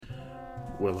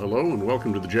Well, hello and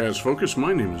welcome to the Jazz Focus.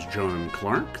 My name is John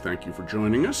Clark. Thank you for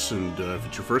joining us, and if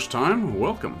it's your first time,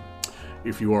 welcome.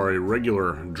 If you are a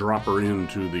regular dropper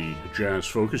into the Jazz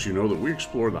Focus, you know that we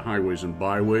explore the highways and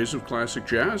byways of classic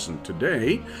jazz, and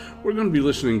today we're going to be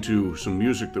listening to some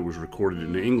music that was recorded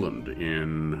in England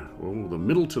in the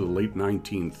middle to the late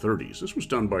 1930s. This was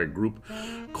done by a group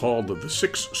called the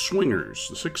Six Swingers.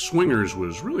 The Six Swingers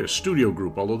was really a studio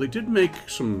group, although they did make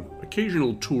some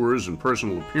occasional tours and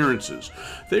personal appearances.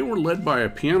 They were led by a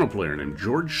piano player named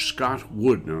George Scott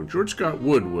Wood. Now, George Scott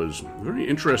Wood was a very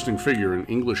interesting figure in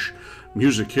English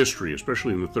music history,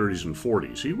 especially in the 30s and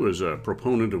 40s. He was a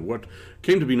proponent of what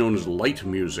came to be known as light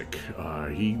music.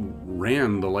 He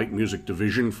ran the light music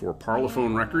division for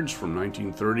Parlophone Records from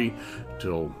 1930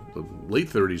 till the late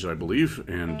 30s, I believe,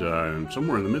 and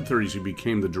somewhere in the mid-30s he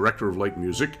became the director of light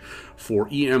music for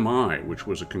EMI, which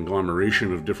was a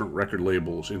conglomeration of different record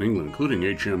labels in England, including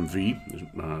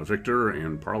HMV, Victor,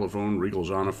 and Parlophone, Regal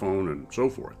Zonophone, and so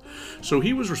forth. So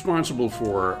he was responsible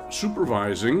for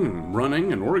supervising, and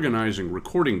running, and organizing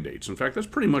recording dates. In fact, that's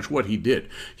pretty much what he did.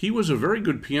 He was a very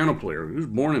good piano player. He was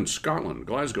born in Scotland,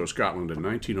 Glasgow, Scotland, in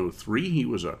 1903. He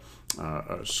was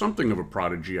something of a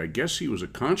prodigy. I guess he was a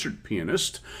concert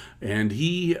pianist, and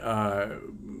he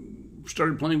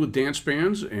started playing with dance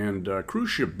bands and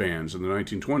cruise ship bands in the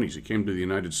 1920s. He came to the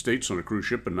United States on a cruise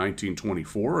ship in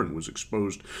 1924 and was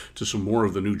exposed to some more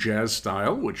of the new jazz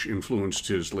style, which influenced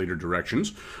his later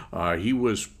directions. He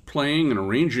was playing and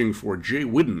arranging for Jay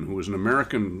Whidden, who was an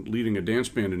American leading a dance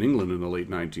band in England in the late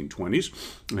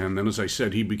 1920s. And then, as I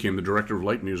said, he became the director of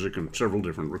light music and several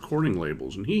different recording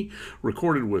labels. And he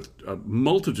recorded with a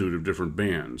multitude of different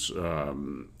bands.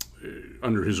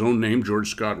 Under his own name, George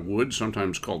Scott Wood,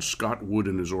 sometimes called Scott Wood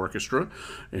and his Orchestra,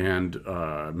 and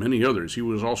many others. He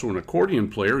was also an accordion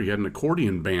player. He had an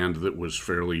accordion band that was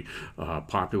fairly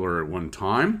popular at one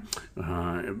time.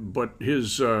 But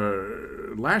his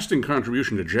lasting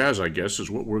contribution to jazz, I guess, is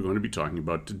what we're going to be talking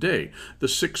about today, the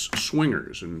Six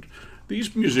Swingers. And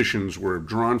these musicians were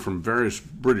drawn from various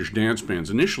British dance bands.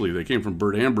 Initially, they came from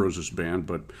Bert Ambrose's band,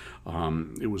 but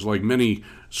it was like many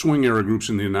swing-era groups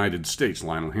in the United States,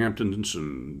 Lionel Hampton's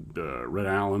and Red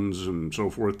Allen's and so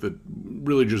forth, that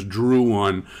really just drew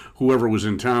on whoever was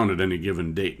in town at any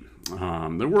given date.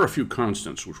 There were a few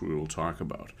constants, which we will talk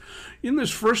about. In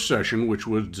this first session, which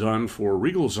was done for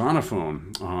Regal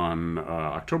Zonophone on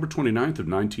October 29th of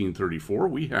 1934,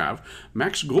 we have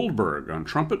Max Goldberg on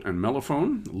trumpet and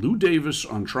mellophone, Lou Davis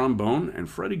on trombone, and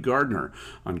Freddy Gardner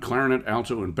on clarinet,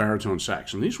 alto, and baritone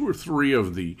sax. And these were three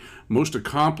of the most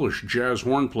accomplished jazz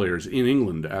horn players in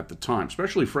England at the time,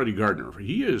 especially Freddy Gardner.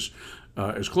 He is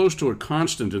as close to a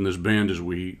constant in this band as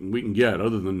we can get,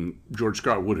 other than George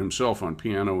Scott Wood himself on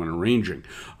piano and arranging.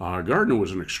 Gardner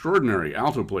was an extraordinary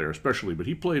alto player especially, but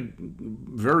he played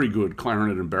very good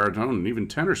clarinet and baritone and even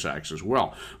tenor sax as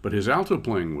well. But his alto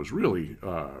playing was really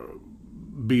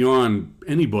beyond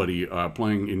anybody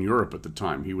playing in Europe at the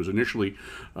time. He was initially,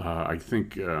 I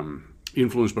think,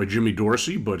 influenced by Jimmy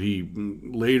Dorsey, but he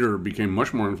later became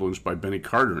much more influenced by Benny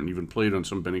Carter and even played on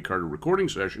some Benny Carter recording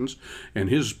sessions, and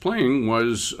his playing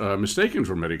was mistaken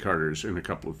for Benny Carter's in a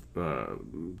couple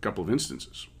of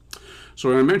instances.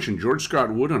 So I mentioned George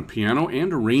Scott Wood on piano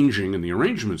and arranging, and the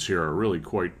arrangements here are really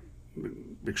quite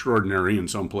extraordinary in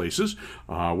some places.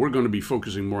 We're going to be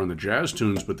focusing more on the jazz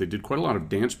tunes, but they did quite a lot of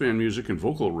dance band music and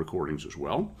vocal recordings as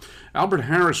well. Albert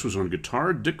Harris was on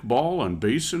guitar, Dick Ball on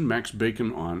bass, and Max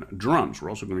Bacon on drums. We're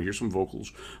also going to hear some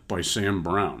vocals by Sam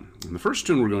Brown. And the first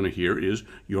tune we're going to hear is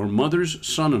Your Mother's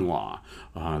Son-in-Law,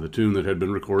 the tune that had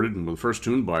been recorded, and the first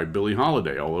tune by Billie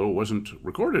Holiday, although it wasn't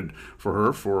recorded for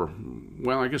her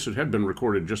I guess it had been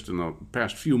recorded just in the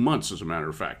past few months, as a matter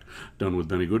of fact, done with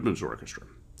Benny Goodman's orchestra.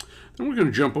 Then we're going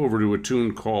to jump over to a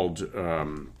tune called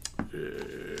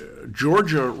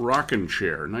Georgia Rockin'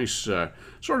 Chair. Nice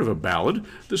sort of a ballad.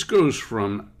 This comes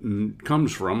from, January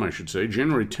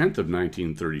 10th of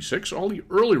 1936. All the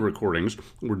early recordings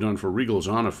were done for Regal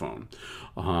Zonophone.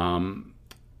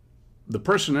 The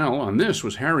personnel on this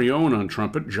was Harry Owen on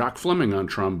trumpet, Jock Fleming on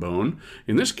trombone.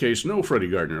 In this case, no Freddy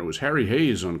Gardner. It was Harry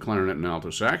Hayes on clarinet and alto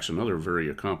sax, another very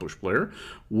accomplished player.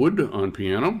 Wood on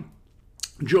piano,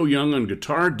 Joe Young on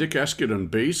guitar, Dick Eskett on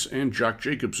bass, and Jock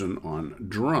Jacobson on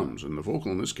drums. And the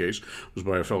vocal in this case was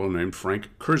by a fellow named Frank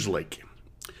Kerslake.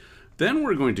 Then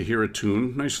we're going to hear a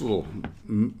tune, nice little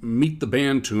Meet the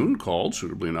Band tune called,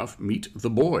 suitably enough, Meet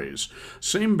the Boys.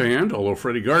 Same band, although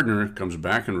Freddy Gardner comes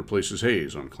back and replaces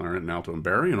Hayes on clarinet and alto and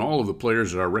bari, and all of the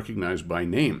players are recognized by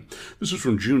name. This is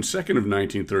from June 2nd of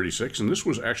 1936, and this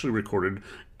was actually recorded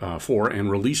for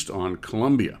and released on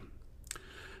Columbia.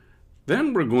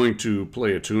 Then we're going to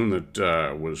play a tune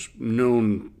that was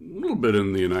known a little bit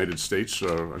in the United States.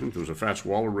 I think there was a Fats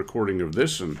Waller recording of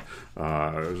this, and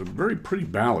it was a very pretty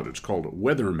ballad. It's called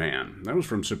Weatherman. That was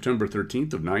from September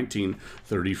 13th of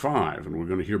 1935, and we're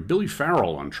going to hear Billy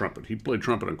Farrell on trumpet. He played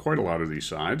trumpet on quite a lot of these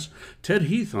sides. Ted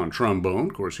Heath on trombone.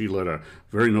 Of course, he led a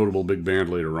very notable big band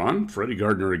later on. Freddy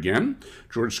Gardner again.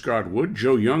 George Scott Wood.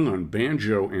 Joe Young on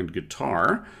banjo and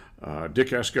guitar.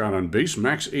 Dick Ascott on bass,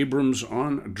 Max Abrams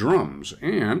on drums,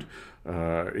 and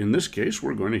in this case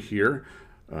we're going to hear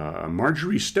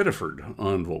Marjorie Stediford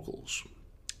on vocals.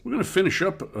 We're going to finish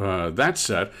up that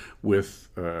set with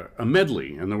a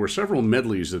medley, and there were several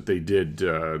medleys that they did,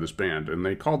 this band, and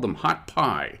they called them Hot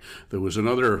Pie. There was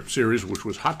another series which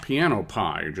was Hot Piano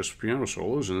Pie, just piano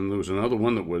solos, and then there was another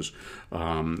one that was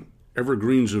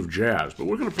Evergreens of Jazz. But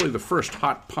we're going to play the first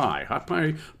Hot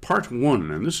Pie Part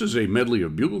 1, and this is a medley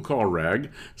of Bugle Call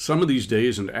Rag, Some of These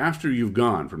Days, and After You've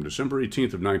Gone from December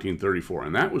 18th of 1934,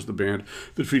 and that was the band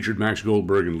that featured Max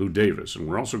Goldberg and Lou Davis. And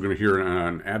we're also going to hear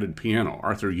an added piano,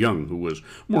 Arthur Young, who was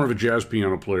more of a jazz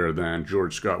piano player than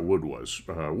George Scott Wood was.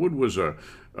 Wood was a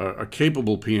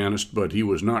capable pianist, but he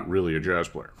was not really a jazz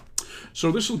player.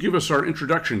 So this will give us our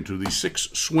introduction to the Six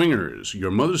Swingers,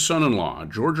 Your Mother's Son-in-Law,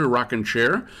 Georgia Rockin'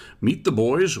 Chair, Meet the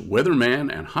Boys,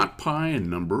 Weatherman, and Hot Pie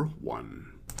number 1.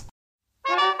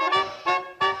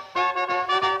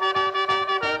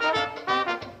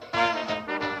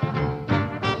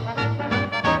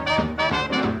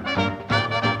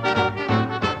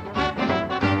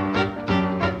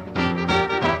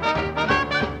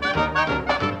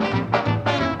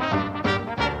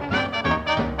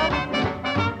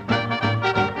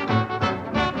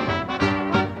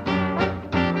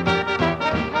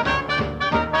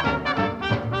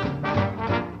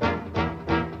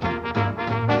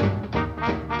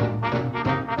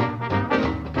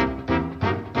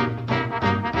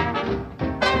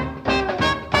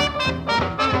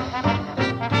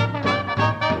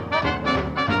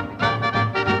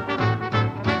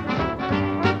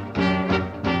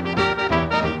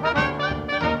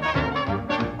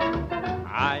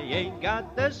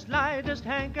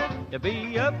 To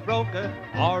be a broker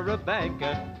or a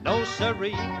banker, no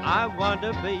siree, I want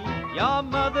to be your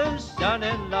mother's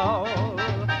son-in-law.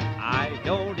 I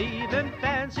don't even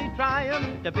fancy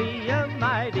trying to be a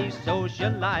mighty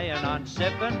social lion. On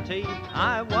 17,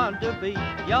 I want to be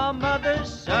your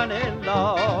mother's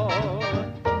son-in-law.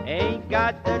 Ain't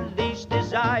got the least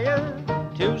desire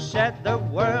to set the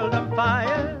world on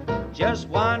fire, just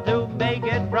want to make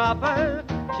it proper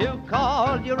to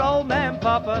call your old man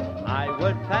Papa. I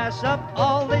would pass up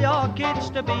all the orchids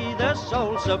to be the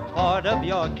sole support of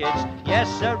your kids. Yes,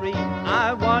 sirree,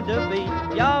 I want to be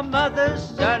your mother's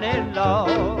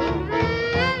son-in-law.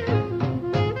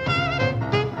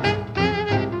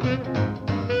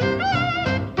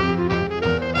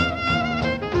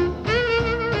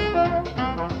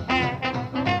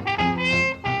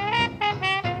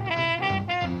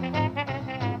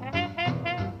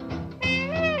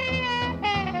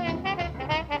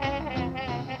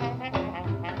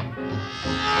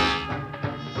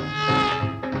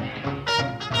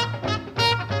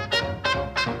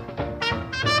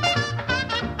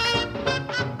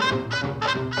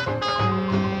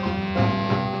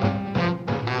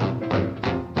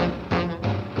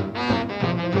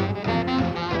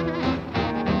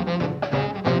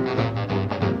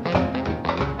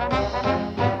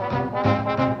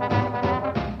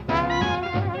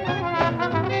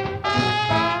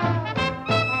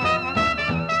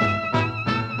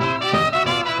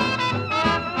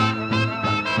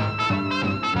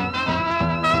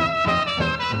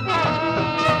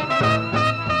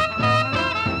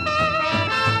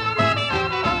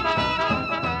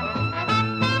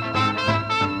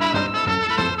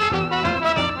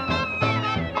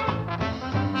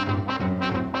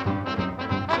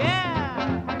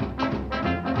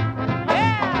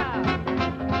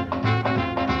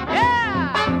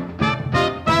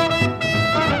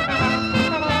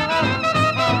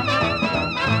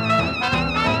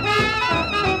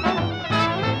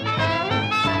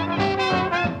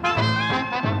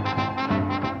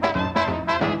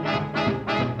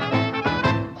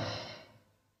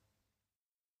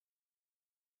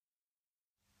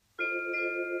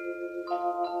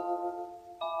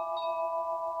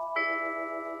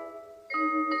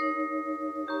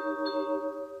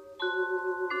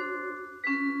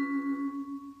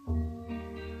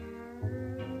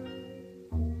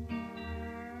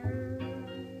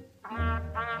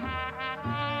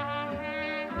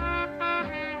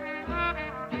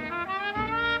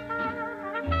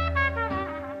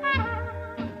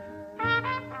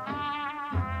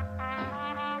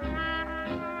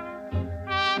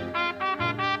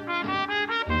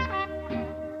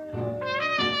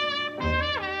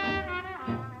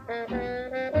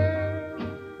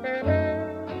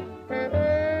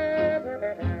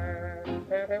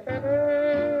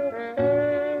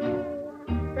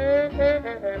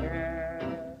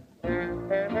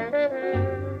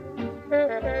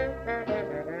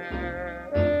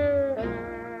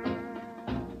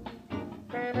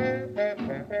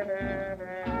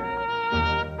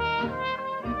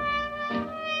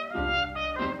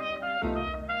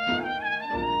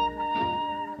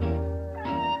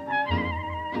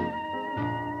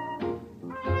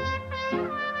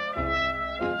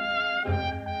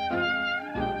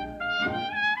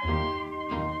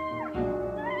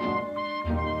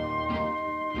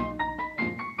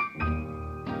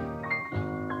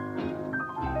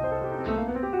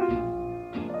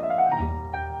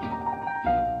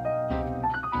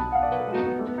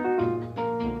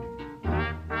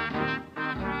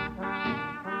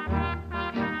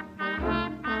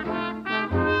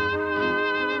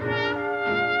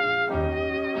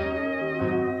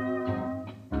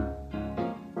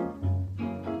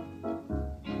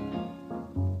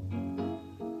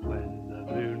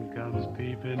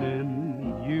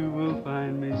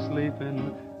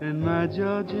 sleeping in my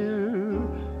Georgia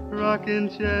rocking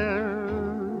chair.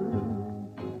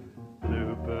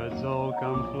 Bluebirds all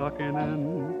come flocking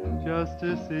in just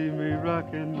to see me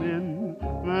rocking in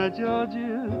my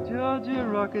Georgia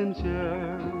rocking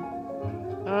chair.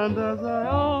 And as I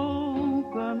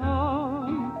open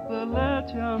up the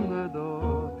latch on the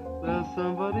door, there's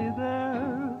somebody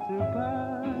there to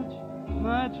patch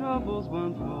my troubles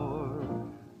once more.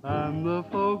 And the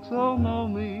folks all know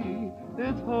me,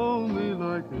 it's hold me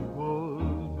like it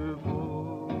was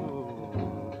before.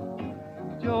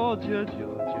 Georgia,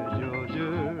 Georgia,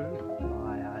 Georgia,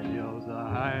 my ideals are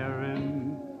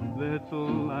hiring.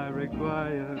 Little I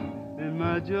require in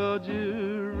my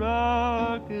Georgia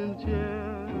rocking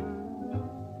chair.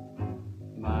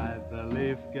 My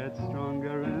belief gets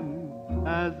stronger and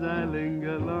as I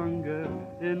linger longer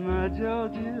in my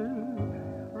Georgia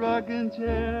rocking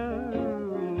chair.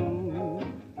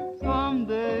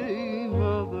 Someday,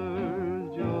 Mother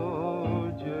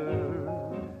Georgia,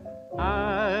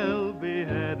 I'll be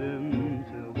heading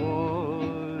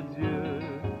towards you.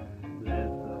 Let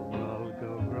the world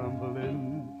go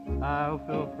grumbling, I'll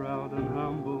feel proud and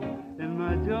humble in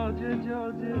my Georgia,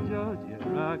 Georgia, Georgia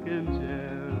rocking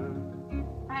chair.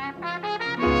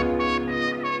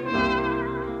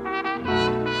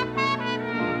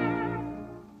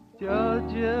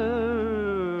 Georgia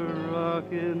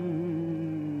rocking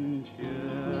chair.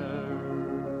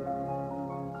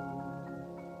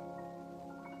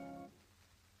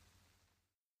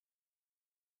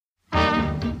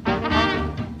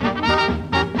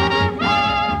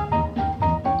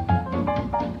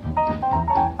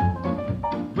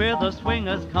 With a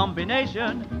swinger's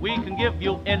combination, we can give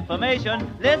you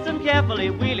information. Listen carefully,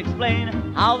 we'll explain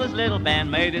how this little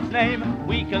band made its name.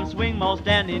 We can swing most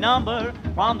any number,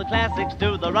 from the classics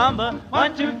to the rumba.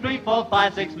 1, 2, 3, 4,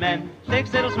 5, 6 men.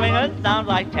 6 little swingers sound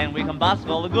like 10. We can busk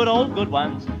all the good old good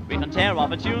ones. We can tear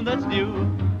off a tune that's new.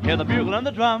 Hear the bugle and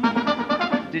the drum.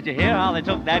 Did you hear how they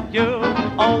took that cue?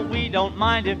 Oh, we don't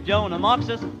mind if Jonah mocks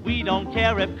us. We don't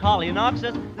care if Collie knocks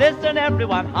us. Listen,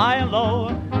 everyone, high and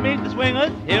low. Meet the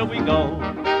swingers, here we go.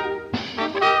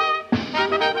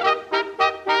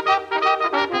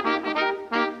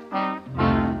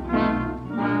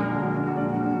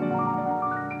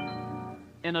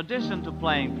 In addition to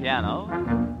playing piano,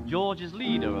 George is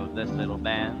leader of this little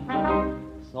band.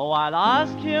 So I'll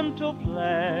ask him to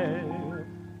play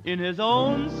in his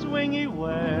own swingy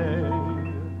way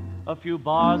a few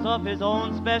bars of his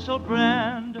own special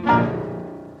brand.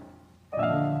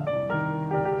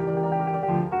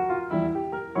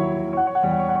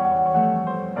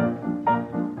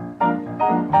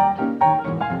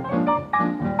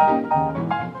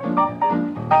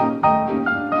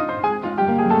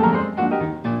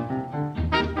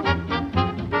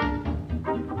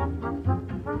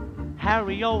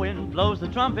 Harry Owen blows the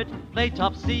trumpet, play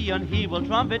top C and he will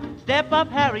trumpet. Step up,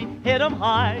 Harry, hit 'em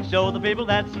high, show the people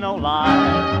that's no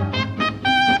lie.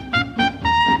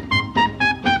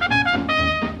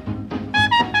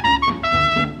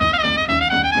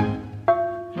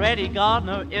 Freddy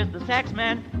Gardner is the sax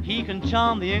man, he can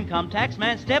charm the income tax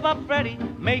man. Step up, Freddy,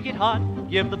 make it hot,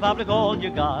 give the public all you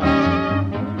got.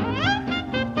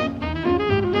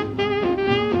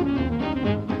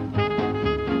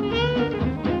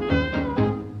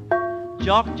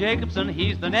 Jock Jacobson,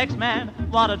 he's the next man.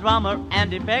 What a drummer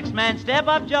and effects man. Step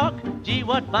up, Jock, gee,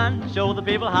 what fun. Show the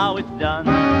people how it's done.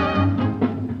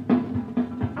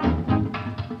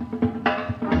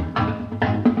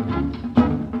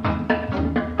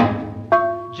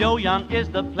 Joe Young is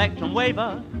the plectrum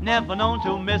waver, never known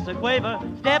to miss a quaver.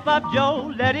 Step up,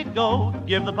 Joe, let it go.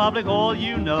 Give the public all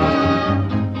you know.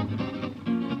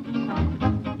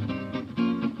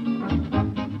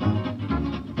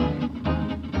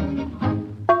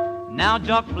 Now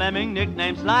Jock Fleming,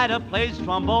 nicknamed Slider, plays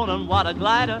trombone and what a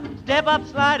glider. Step up,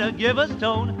 Slider, give us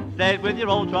tone, say it with your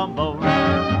old trombone.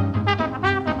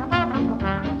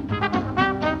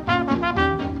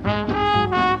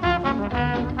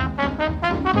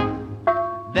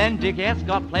 Then Dick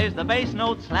Escott plays the bass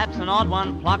note, slaps an odd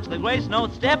one, plucks the grace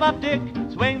note. Step up, Dick,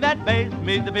 swing that bass,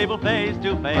 meet the people face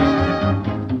to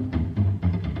face.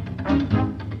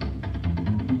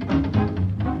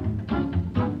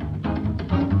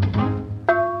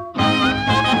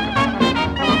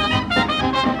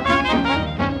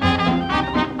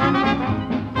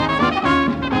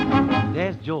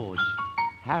 George,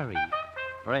 Harry,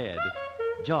 Fred,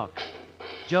 Jock,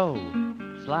 Joe,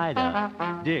 Slider,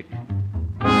 Dick.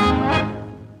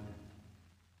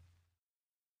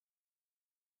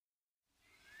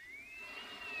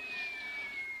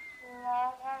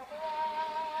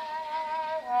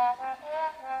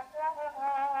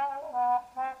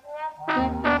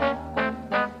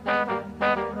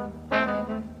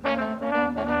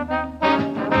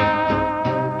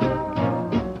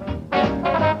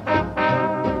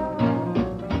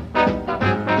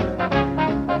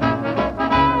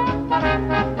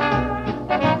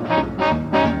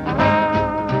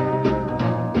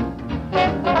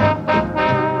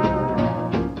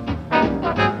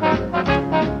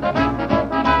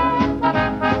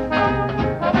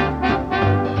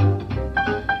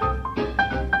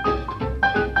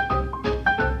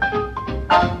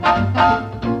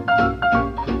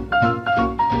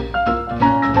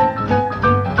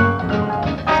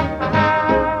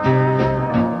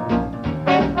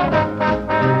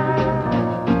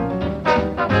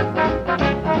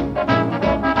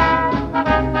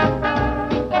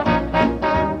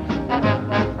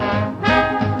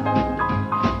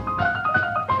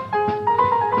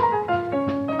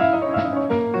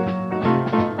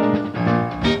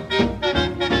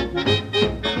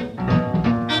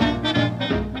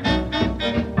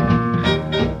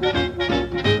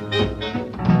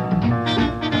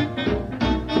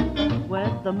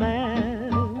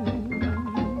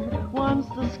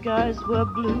 Were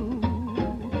blue.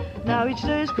 Now each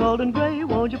day is cold and gray.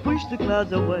 Won't you push the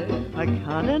clouds away? I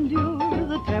can't endure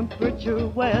the temperature,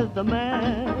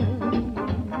 weatherman.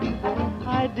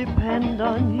 I depend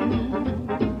on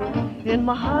you. In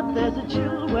my heart there's a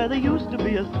chill where there used to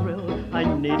be a thrill. I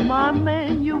need my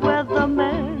man, you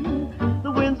weatherman.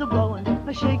 The winds are blowing,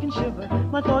 I shake and shiver.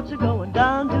 My thoughts are going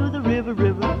down to the river.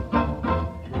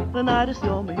 The night is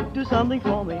stormy, do something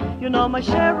for me. You know my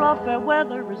share of fair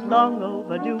weather is long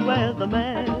overdue,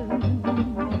 weatherman.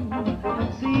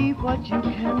 See what you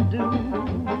can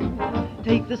do.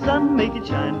 Take the sun, make it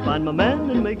shine. Find my man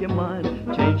and make him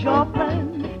mine. Change your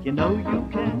plan, you know you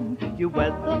can, you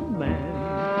weatherman.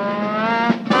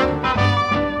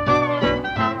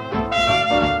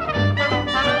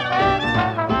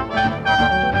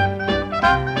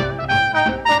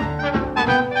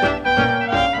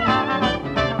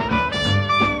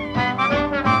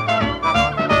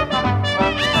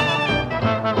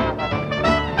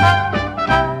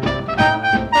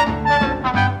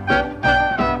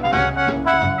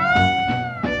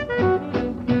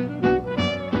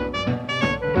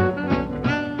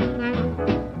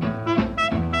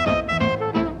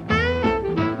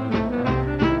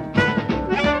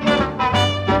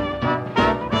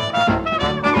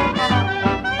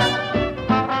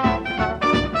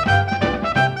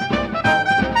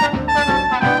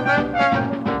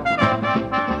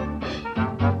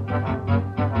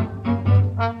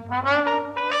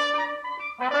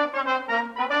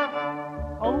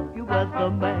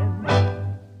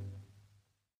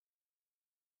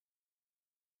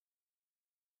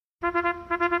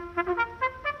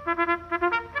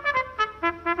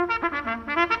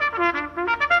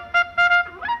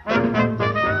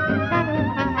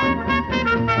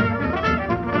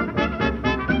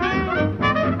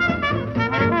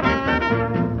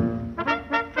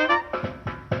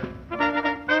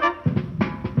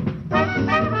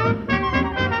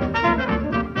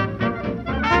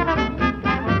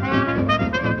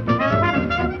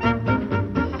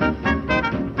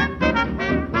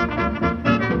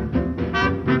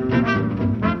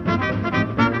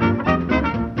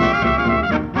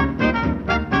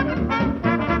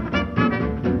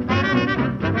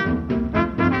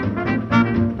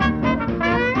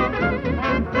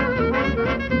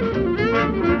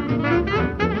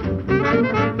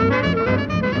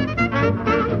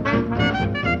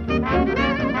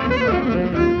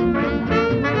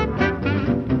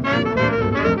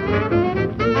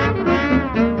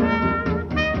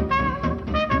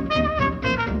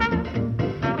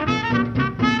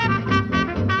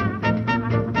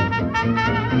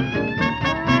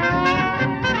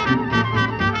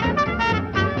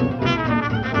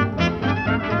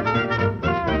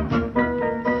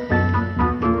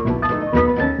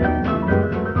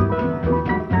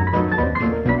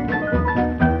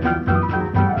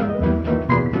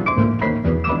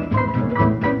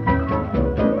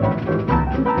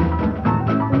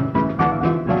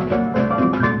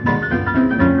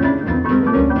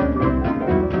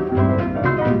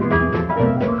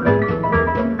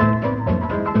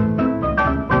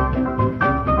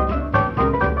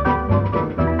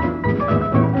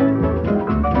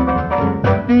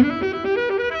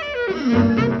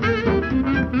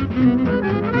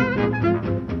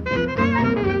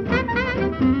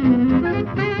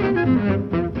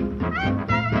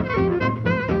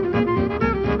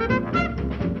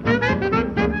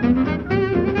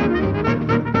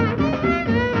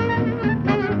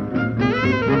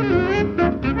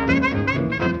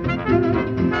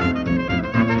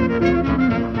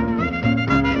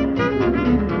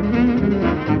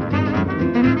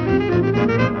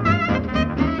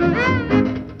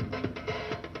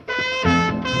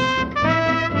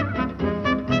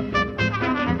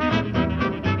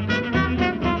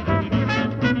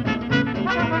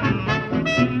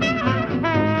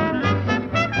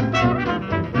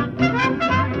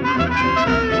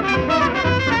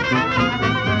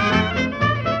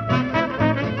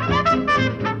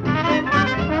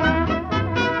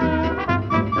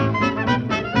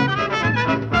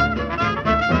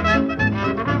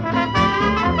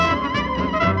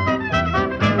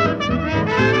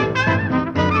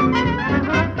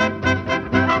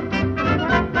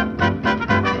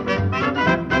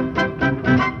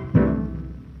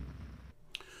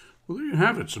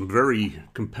 have it. Some very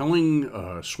compelling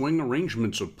swing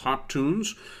arrangements of pop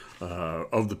tunes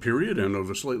of the period and of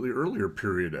a slightly earlier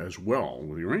period as well.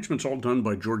 The arrangements all done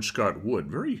by George Scott Wood.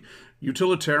 Very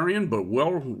utilitarian, but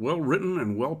well written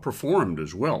and well performed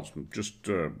as well. Just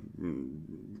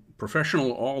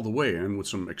professional all the way, and with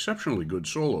some exceptionally good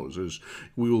solos, as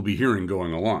we will be hearing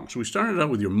going along. So we started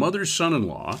out with Your Mother's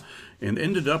Son-in-Law and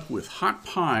ended up with Hot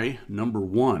Pie Number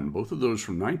 1, both of those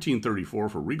from 1934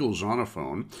 for Regal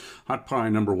Zonophone. Hot Pie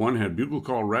Number 1 had Bugle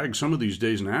Call Rag, Some of These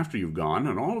Days and After You've Gone,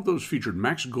 and all of those featured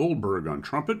Max Goldberg on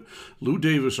trumpet, Lou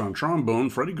Davis on trombone,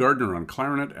 Freddy Gardner on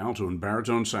clarinet, alto, and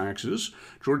baritone saxes,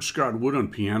 George Scott Wood on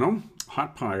piano.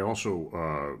 Hot Pie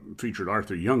also featured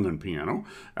Arthur Young on piano,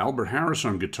 Albert Harris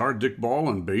on guitar, Dick Ball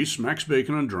on bass, Max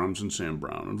Bacon on drums, and Sam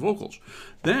Brown on vocals.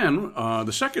 Then,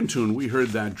 the second tune, we heard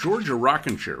that Georgia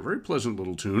Rockin' Chair, very pleasant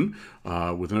little tune,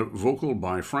 with a vocal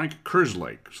by Frank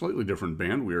Kerslake. Slightly different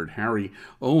band. We heard Harry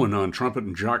Owen on trumpet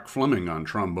and Jock Fleming on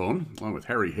trombone, along with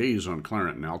Harry Hayes on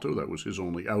clarinet and alto. That was his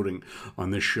only outing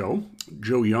on this show.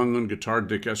 Joe Young on guitar,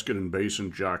 Dick Escott on bass,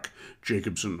 and Jock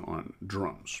Jacobson on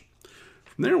drums.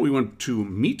 From there, we went to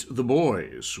Meet the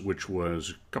Boys, which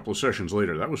was a couple of sessions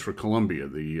later. That was for Columbia.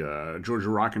 The Georgia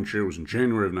Rockin' Chair was in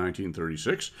January of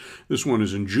 1936. This one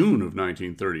is in June of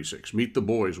 1936. Meet the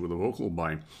Boys with a vocal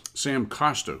by Sam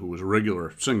Costa, who was a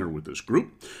regular singer with this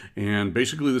group, and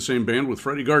basically the same band with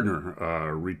Freddy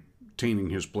Gardner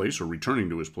retaining his place or returning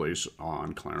to his place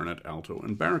on clarinet, alto,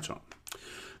 and baritone.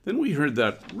 Then we heard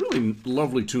that really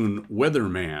lovely tune,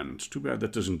 Weatherman. It's too bad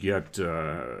that doesn't get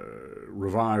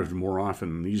revived more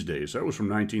often these days. That was from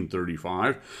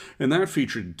 1935, and that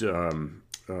featured a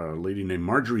lady named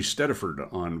Marjorie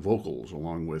Stediford on vocals,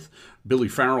 along with Billy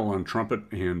Farrell on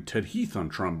trumpet and Ted Heath on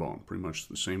trombone, pretty much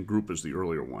the same group as the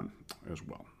earlier one as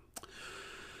well.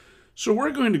 So we're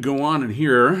going to go on and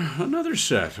hear another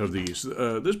set of these.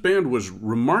 This band was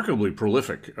remarkably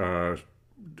prolific.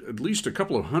 At least a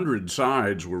couple of hundred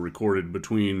sides were recorded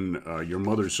between Your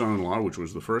Mother's Son-in-Law, which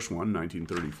was the first one,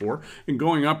 1934, and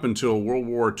going up until World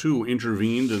War II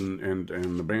intervened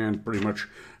and the band pretty much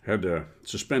had to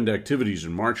suspend activities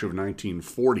in March of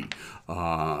 1940.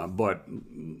 But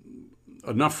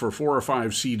enough for 4 or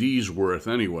 5 CDs worth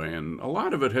anyway, and a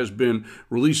lot of it has been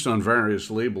released on various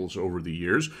labels over the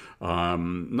years.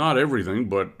 Not everything,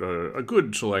 but a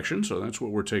good selection, so that's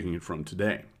what we're taking it from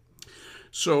today.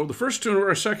 So the first tune of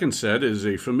our second set is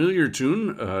a familiar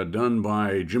tune done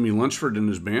by Jimmy Lunsford and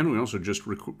his band. We also just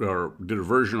did a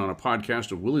version on a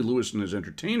podcast of Willie Lewis and his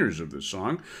entertainers of this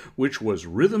song, which was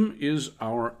Rhythm Is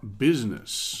Our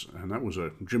Business. And that was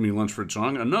a Jimmy Lunsford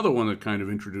song, another one that kind of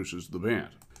introduces the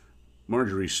band.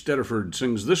 Marjorie Stediford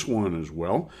sings this one as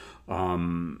well.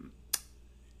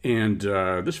 And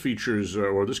this features,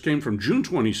 this came from June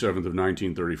 27th of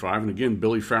 1935. And again,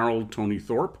 Billy Farrell, Tony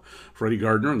Thorpe, Freddy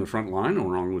Gardner on the front line,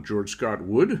 along with George Scott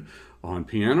Wood on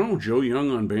piano, Joe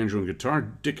Young on banjo and guitar,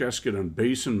 Dick Escott on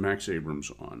bass, and Max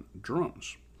Abrams on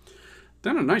drums.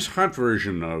 Then a nice hot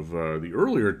version of the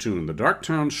earlier tune, the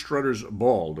Darktown Strutters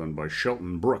Ball, done by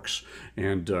Shelton Brooks.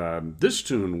 And this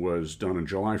tune was done on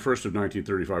July 1st of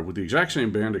 1935 with the exact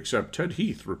same band, except Ted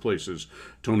Heath replaces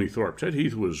Tony Thorpe. Ted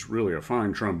Heath was really a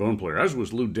fine trombone player, as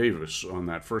was Lou Davis on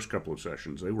that first couple of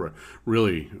sessions. They were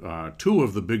really 2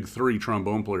 of the big 3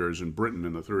 trombone players in Britain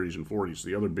in the 30s and 40s,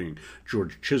 the other being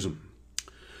George Chisholm.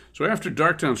 So after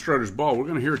Darktown Strutters Ball, we're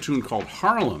going to hear a tune called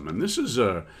Harlem, and this is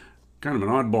a kind of an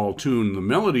oddball tune. The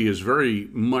melody is very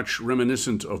much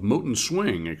reminiscent of Moten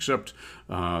Swing, except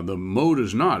the mode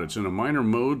is not. It's in a minor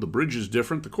mode. The bridge is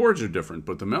different. The chords are different,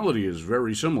 but the melody is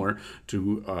very similar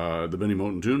to the Benny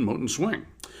Moten tune, Moten Swing.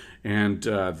 And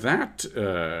that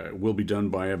will be done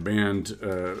by a band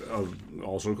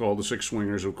also called the Six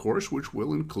Swingers, of course, which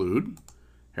will include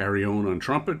Harry Owen on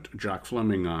trumpet, Jock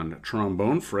Fleming on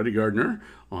trombone, Freddy Gardner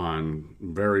on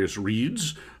various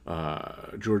reeds,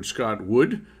 George Scott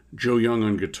Wood, Joe Young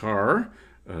on guitar,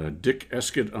 Dick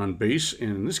Escott on bass,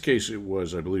 and in this case it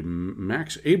was, I believe,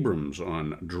 Max Abrams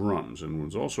on drums, and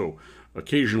was also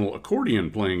occasional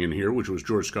accordion playing in here, which was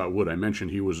George Scott Wood. I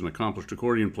mentioned he was an accomplished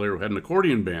accordion player who had an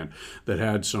accordion band that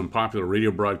had some popular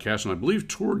radio broadcasts, and I believe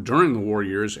toured during the war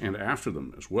years and after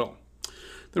them as well.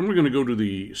 Then we're going to go to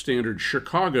the standard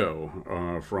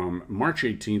Chicago from March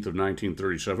 18th of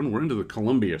 1937. We're into the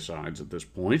Columbia sides at this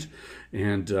point,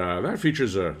 and that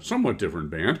features a somewhat different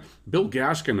band. Bill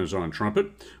Gaskin is on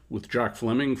trumpet, with Jock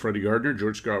Fleming, Freddy Gardner,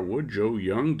 George Scott Wood, Joe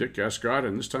Young, Dick Escott,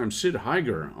 and this time Sid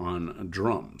Heiger on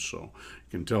drums. So you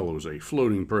can tell it was a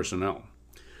floating personnel.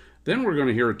 Then we're going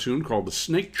to hear a tune called The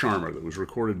Snake Charmer that was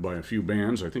recorded by a few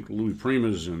bands. I think Louis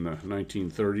Prima's in the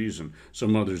 1930s and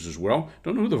some others as well.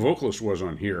 Don't know who the vocalist was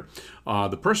on here.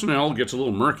 The personnel gets a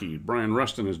little murky. Brian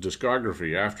Rust in his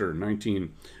discography after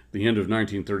the end of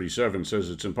 1937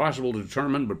 says it's impossible to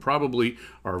determine, but probably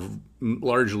are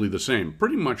largely the same.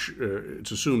 Pretty much it's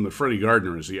assumed that Freddy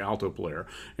Gardner is the alto player,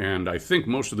 and I think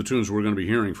most of the tunes we're going to be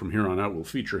hearing from here on out will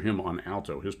feature him on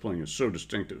alto. His playing is so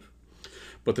distinctive.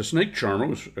 But The Snake Charmer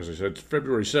was, as I said,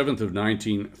 February 7th of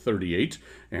 1938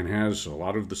 and has a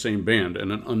lot of the same band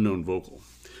and an unknown vocal.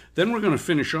 Then we're going to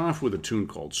finish off with a tune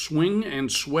called Swing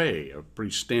and Sway, a pretty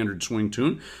standard swing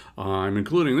tune. I'm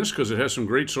including this because it has some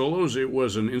great solos. It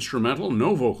was an instrumental,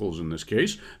 no vocals in this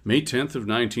case, May 10th of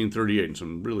 1938, and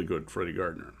some really good Freddy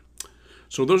Gardner.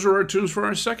 So those are our tunes for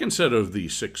our second set of the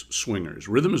 6 swingers.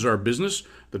 Rhythm is Our Business,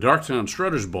 the Darktown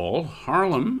Strutters Ball,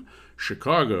 Harlem,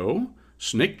 Chicago,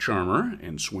 Snake Charmer,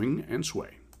 and Swing and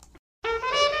Sway.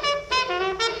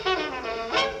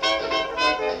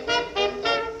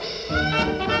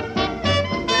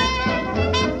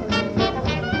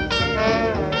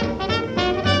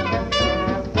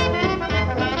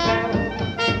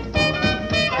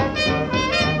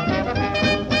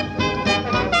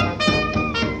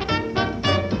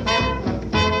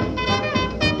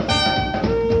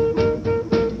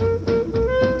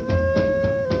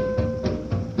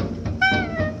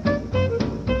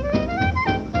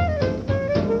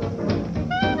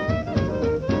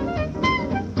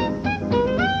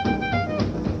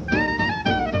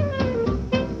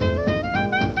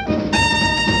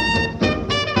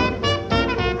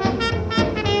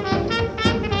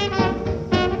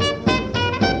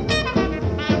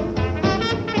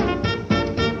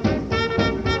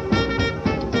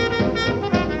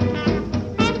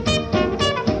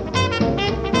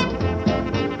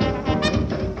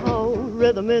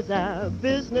 Rhythm is our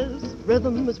business,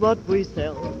 rhythm is what we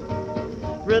sell.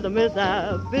 Rhythm is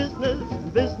our business,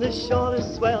 business sure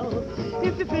is swell.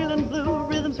 If you're feeling blue,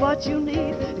 rhythm's what you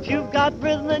need. If you've got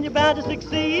rhythm, then you're bound to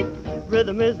succeed.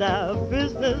 Rhythm is our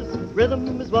business,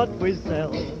 rhythm is what we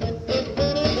sell.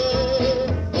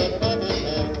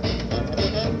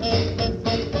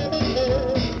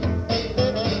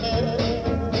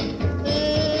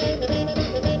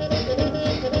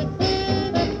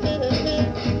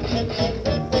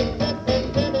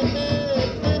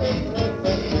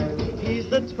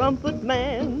 Trumpet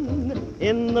man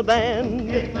in the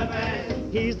band.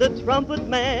 He's the trumpet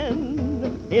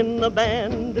man in the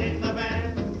band.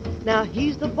 Now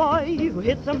he's the boy who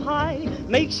hits 'em high,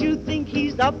 makes you think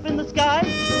he's up in the sky.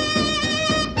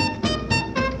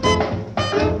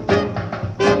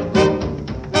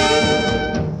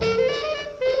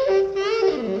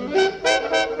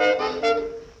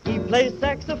 He plays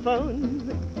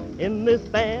saxophone in this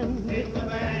band.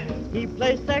 He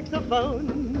plays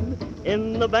saxophone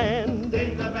in the band.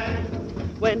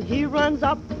 When he runs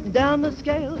up down the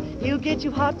scale, he'll get you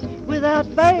hot without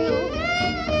fail.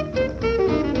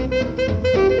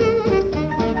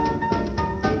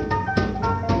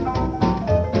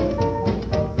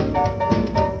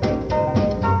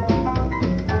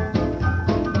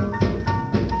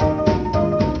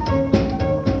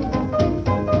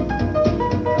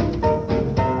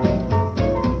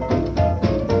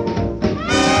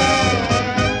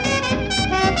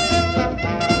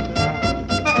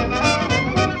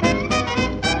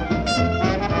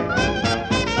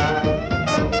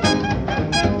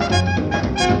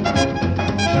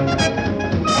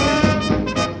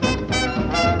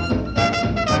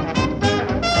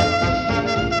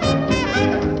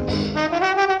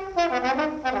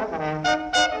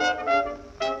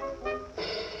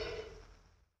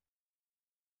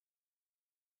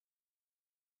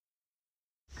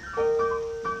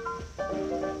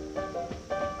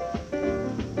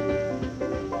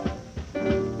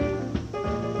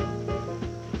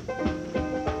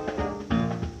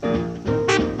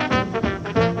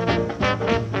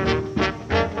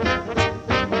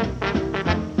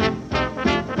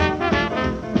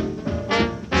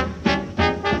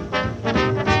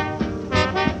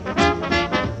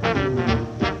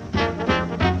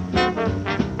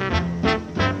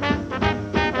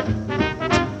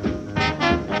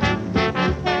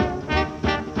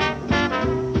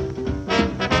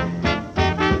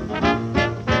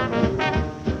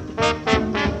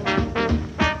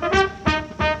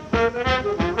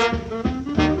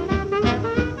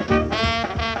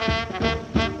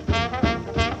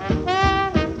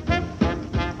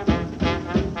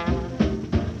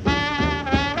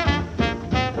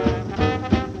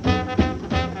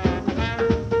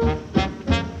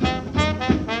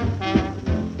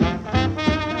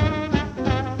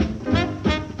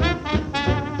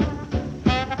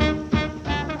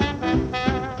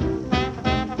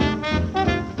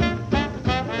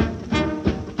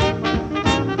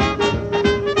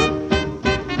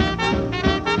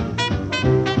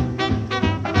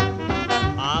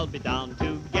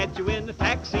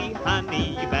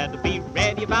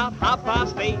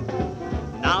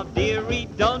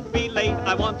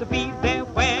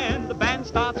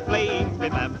 starts playing.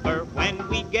 Remember when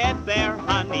we get there,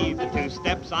 honey, the two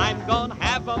steps, I'm gonna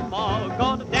have 'em all.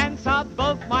 Gonna dance out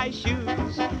both my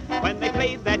shoes when they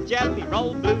play that Jelly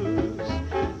Roll Blues.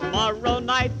 Tomorrow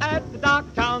night at the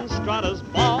Docktown Strutters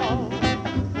Ball.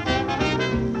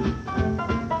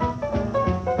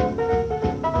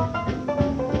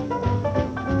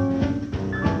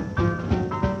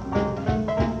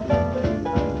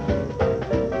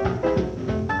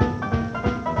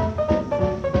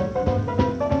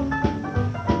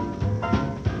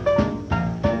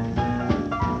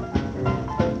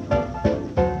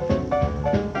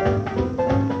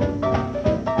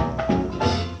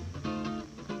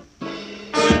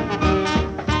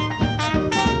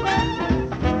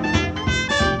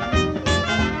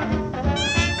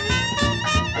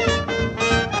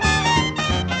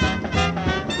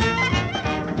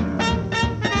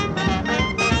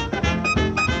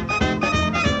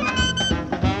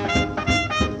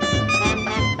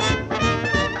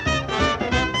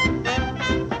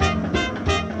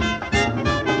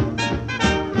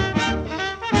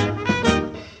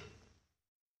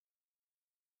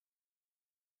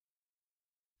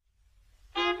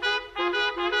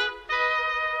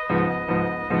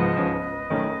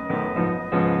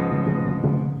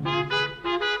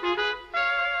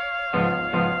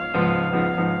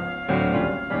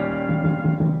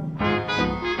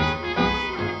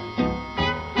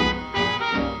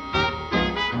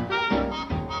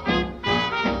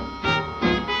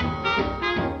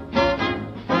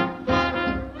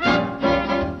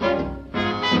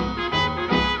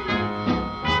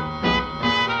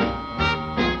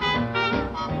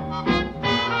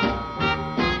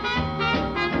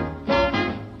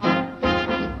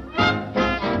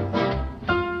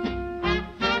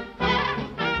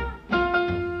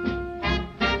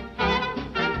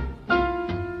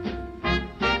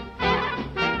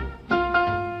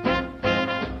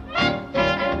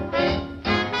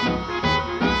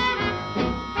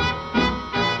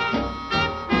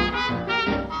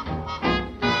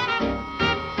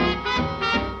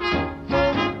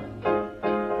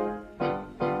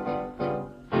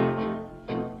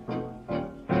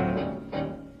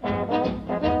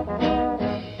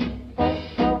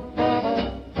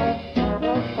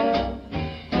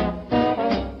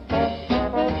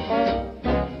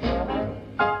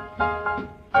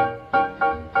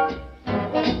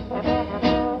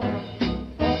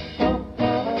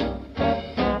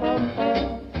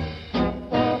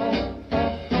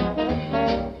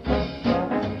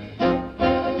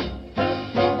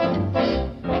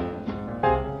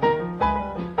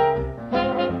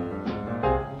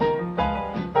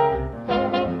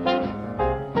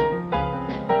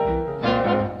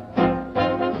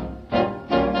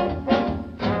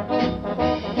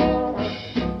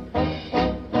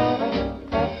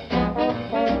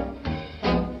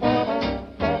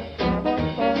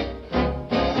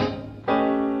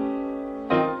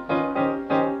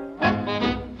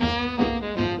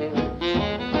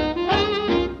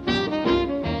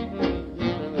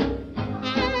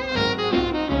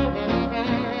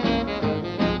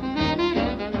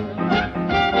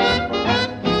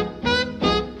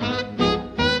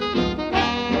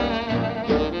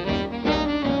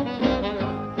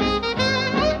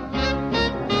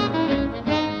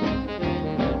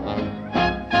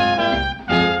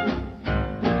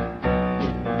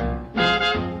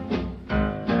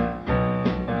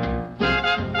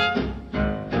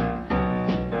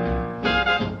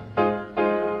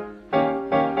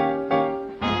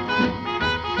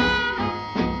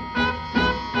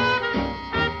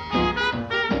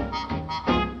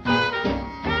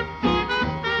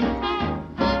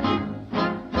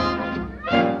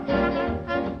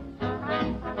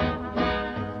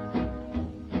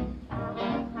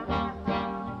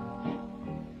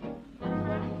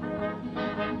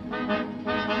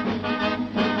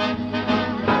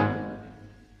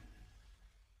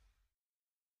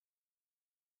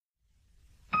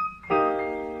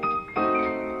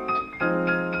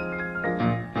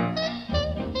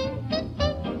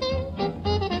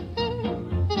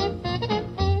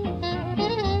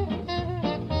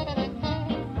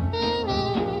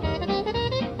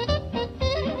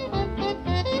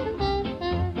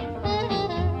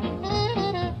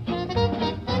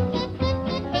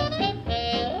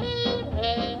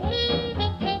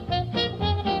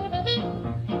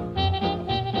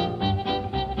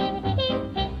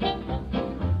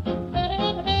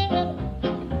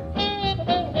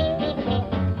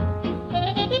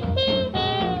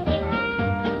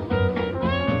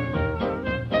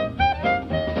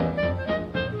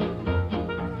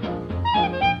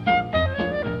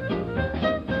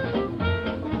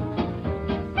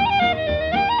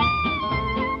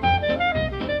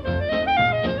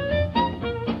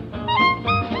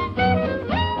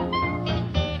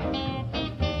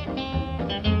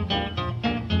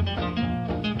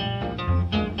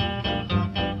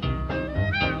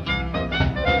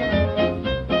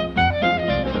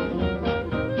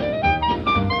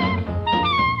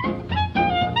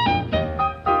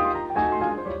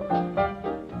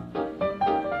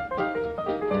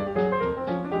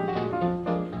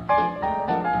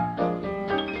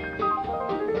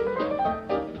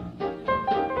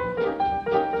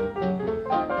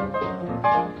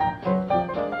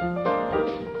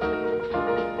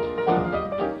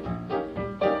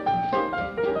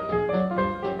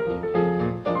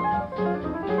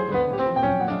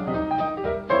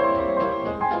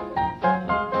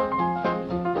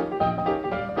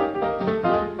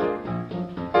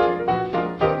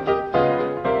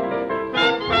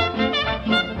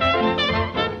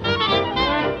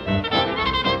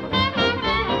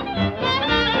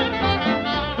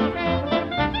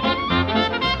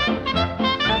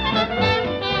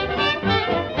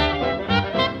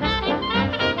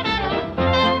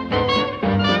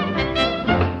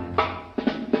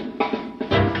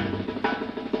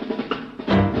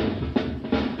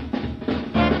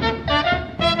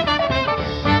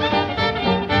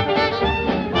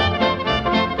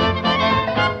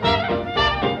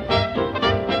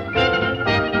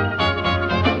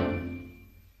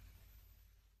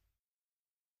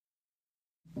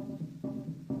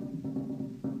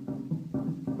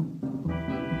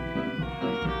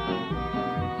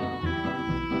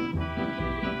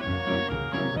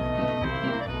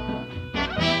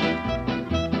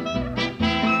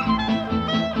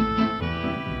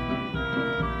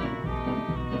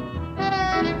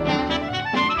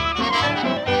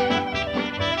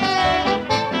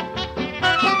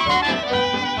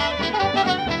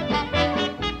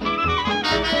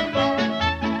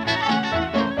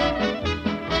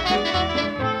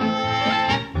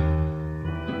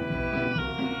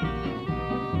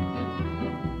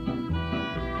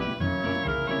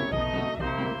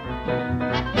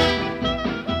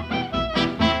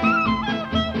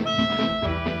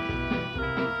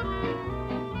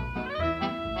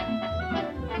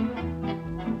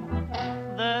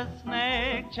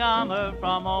 snake charmer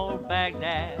from old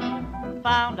Baghdad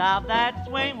found out that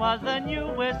swing was the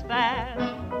newest fad.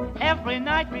 Every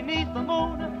night beneath the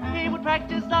moon, he would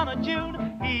practice on a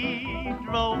tune. He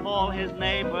drove all his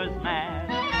neighbors mad.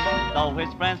 Though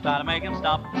his friends tried to make him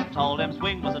stop, told him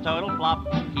swing was a total flop,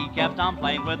 he kept on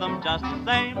playing with them just the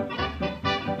same.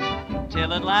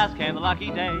 Till at last came the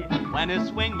lucky day when his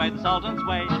swing made the Sultan's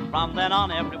way. From then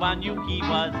on, everyone knew he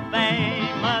was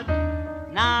famous.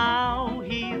 Now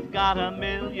he's got 1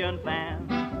 million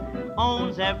fans,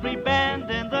 owns every band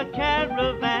in the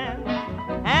caravan,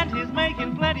 and he's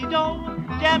making plenty dough,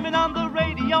 jamming on the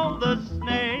radio, the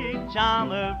snake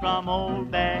charmer from old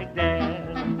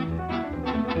Baghdad.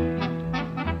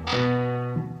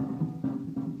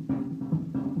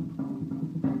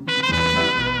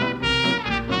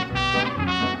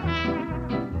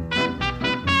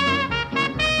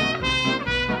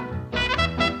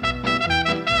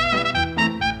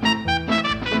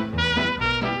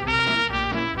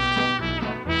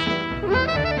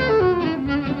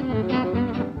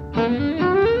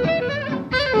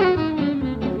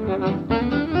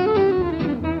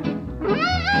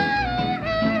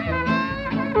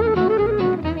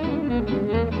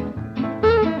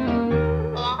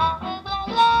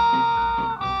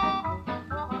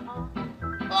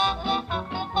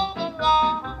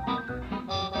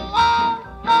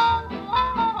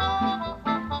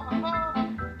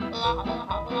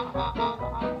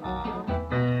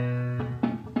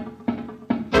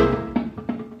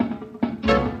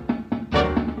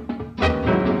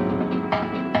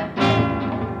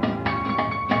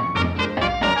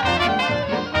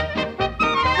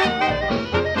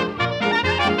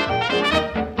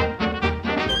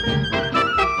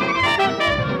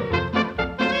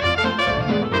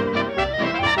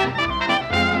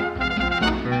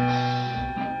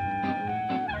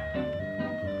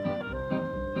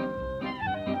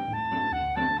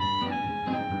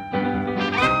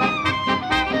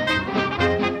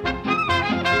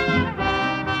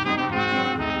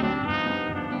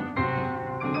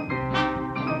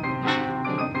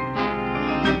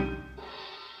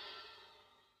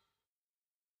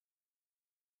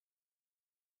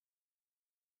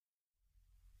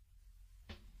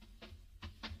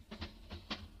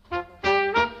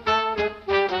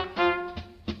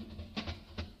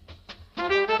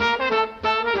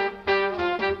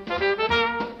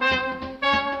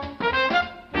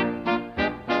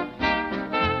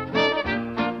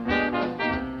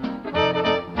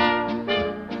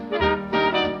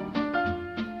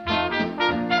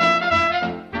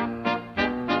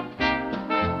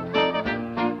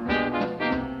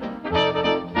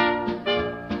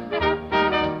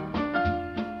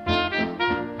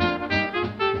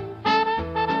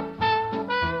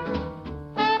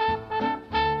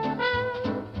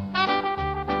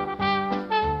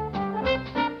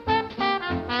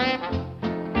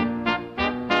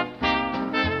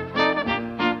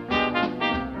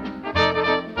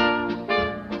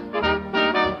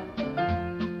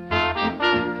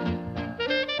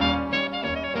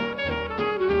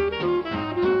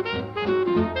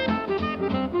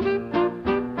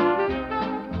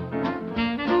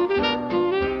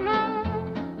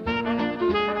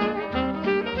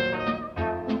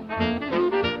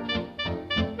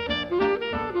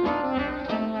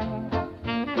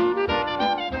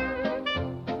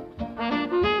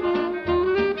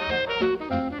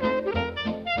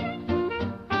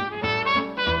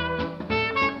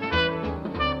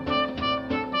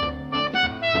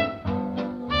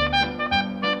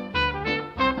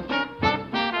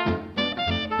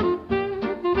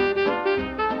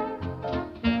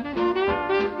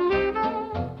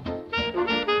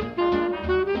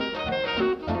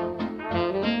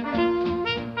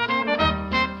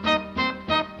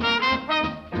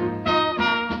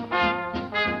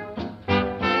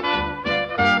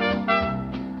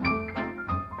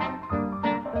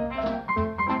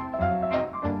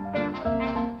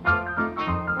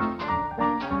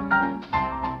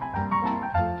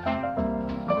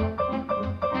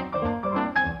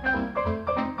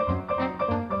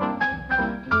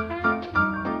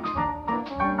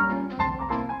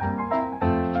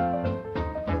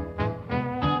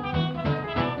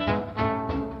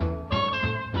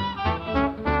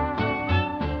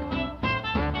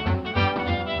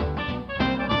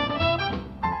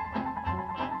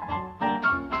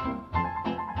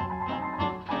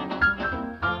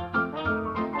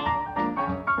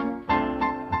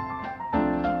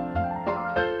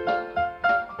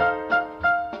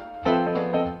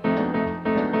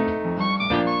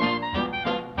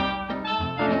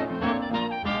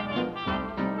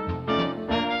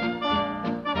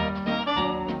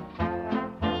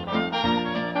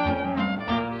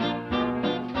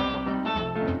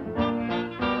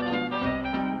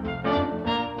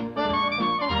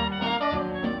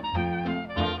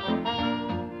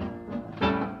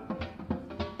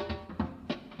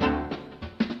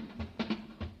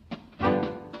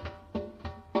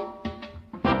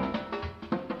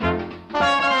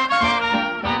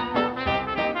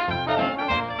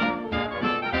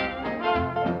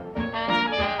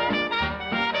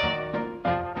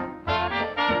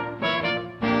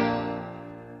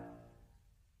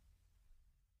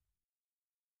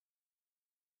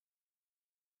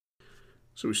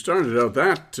 So we started out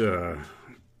that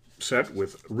set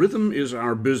with Rhythm is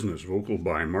Our Business, vocal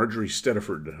by Marjorie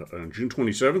Stediford, on June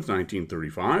 27th,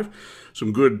 1935.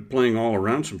 Some good playing all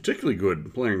around, some particularly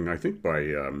good playing, I think,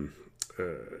 by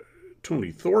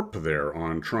Tony Thorpe there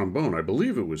on trombone. I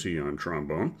believe it was he on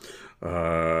trombone.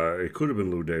 It could have been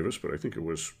Lou Davis, but I think it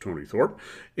was Tony Thorpe.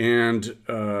 And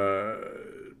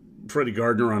Freddy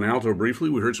Gardner on alto briefly.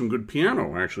 We heard some good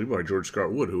piano, actually, by George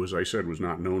Scott Wood, who, as I said, was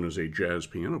not known as a jazz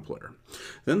piano player.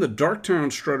 Then the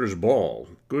Darktown Strutters Ball,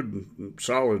 good,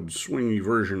 solid, swingy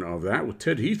version of that, with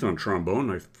Ted Heath on trombone.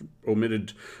 I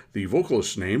omitted the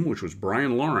vocalist's name, which was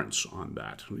Brian Lawrence on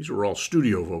that. These were all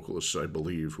studio vocalists, I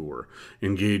believe, who were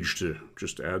engaged to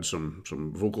just add some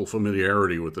vocal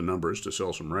familiarity with the numbers to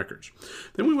sell some records.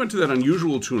 Then we went to that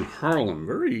unusual tune, Harlem.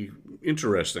 Very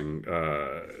interesting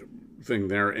thing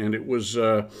there, and it was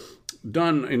done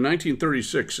in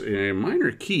 1936 in a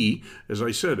minor key. As I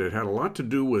said, it had a lot to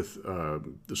do with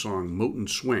the song Moton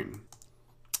Swing.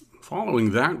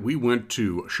 Following that, we went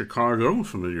to Chicago,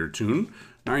 familiar tune,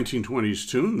 1920s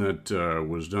tune that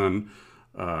was done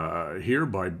here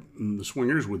by the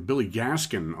Swingers with Billy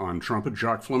Gaskin on trumpet,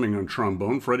 Jock Fleming on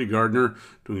trombone, Freddy Gardner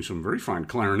doing some very fine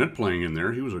clarinet playing in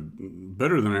there. He was a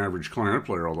better than average clarinet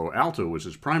player, although alto was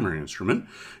his primary instrument.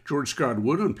 George Scott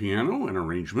Wood on piano and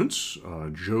arrangements,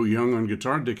 Joe Young on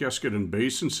guitar, Dick Escott on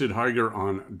bass, and Sid Heiger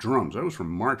on drums. That was from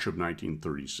March of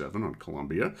 1937 on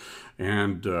Columbia.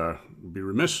 And be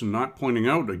remiss in not pointing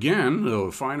out again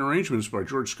the fine arrangements by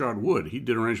George Scott Wood. He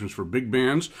did arrangements for big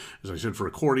bands, as I said, for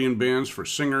accordion bands, for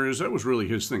singers. That was really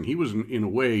his thing. He was, in a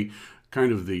way,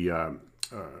 kind of the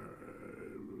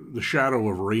shadow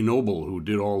of Ray Noble, who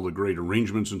did all the great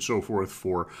arrangements and so forth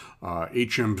for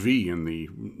HMV in the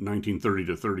 1930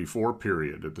 to 34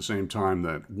 period, at the same time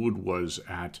that Wood was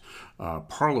at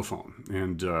Parlophone.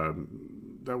 And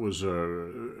that was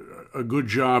a good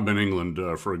job in England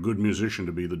for a good musician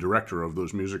to be the director of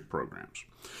those music programs.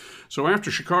 So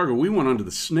after Chicago, we went on to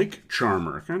the Snake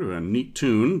Charmer, kind of a neat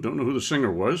tune. Don't know who the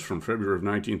singer was, from February of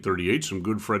 1938. Some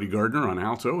good Freddy Gardner on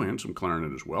alto and some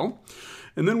clarinet as well.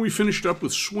 And then we finished up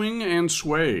with Swing and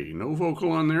Sway. No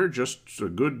vocal on there, just a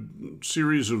good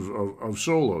series of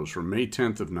solos from May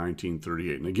 10th of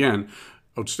 1938. And again,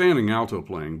 outstanding alto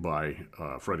playing by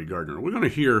Freddy Gardner. We're going to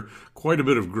hear quite a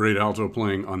bit of great alto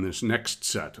playing on this next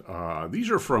set. These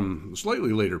are from a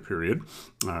slightly later period.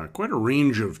 Quite a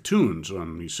range of tunes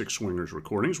on these Six Swingers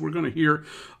recordings. We're going to hear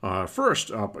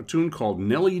first up a tune called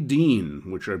Nellie Dean,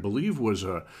 which I believe was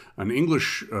an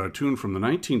English tune from the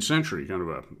 19th century, kind of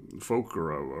a folk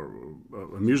or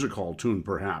a music hall tune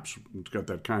perhaps. It's got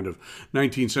that kind of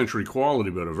 19th century quality,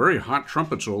 but a very hot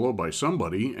trumpet solo by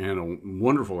somebody and a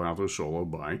wonderful alto solo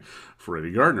by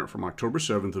Freddy Gardner from October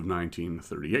 7th of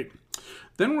 1938.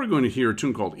 Then we're going to hear a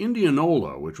tune called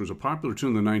Indianola, which was a popular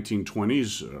tune in the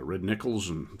 1920s. Red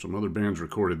Nichols and some other bands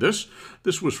recorded this.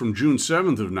 This was from June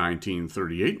 7th of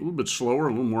 1938, a little bit slower,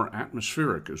 a little more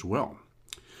atmospheric as well.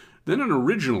 Then an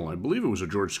original, I believe it was a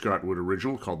George Scott Wood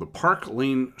original, called the Park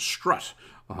Lane Strut.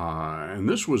 And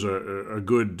this was a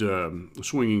good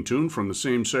swinging tune from the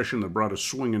same session that brought us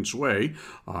Swing and Sway,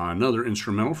 another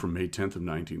instrumental from May 10th of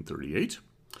 1938.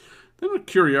 Then a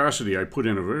curiosity, I put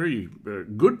in a very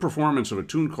good performance of a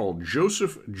tune called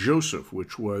Joseph, Joseph,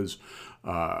 which was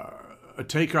a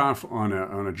takeoff on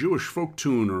a Jewish folk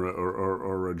tune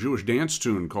or a Jewish dance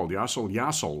tune called Yassel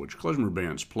Yassel, which klezmer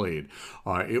bands played.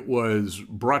 It was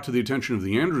brought to the attention of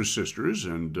the Andrews Sisters,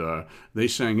 and they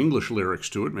sang English lyrics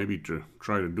to it, maybe to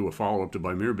try to do a follow-up to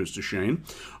By Mir Biz to Shane.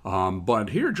 But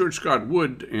here George Scott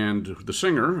Wood and the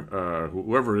singer,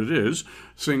 whoever it is,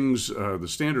 sings the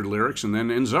standard lyrics and then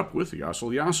ends up with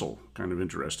Yassel Yassel. Kind of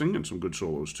interesting, and some good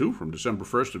solos too, from December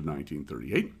 1st of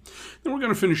 1938. Then we're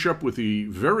going to finish up with the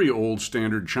very old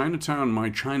standard Chinatown, My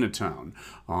Chinatown.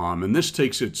 And this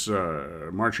takes its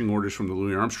marching orders from the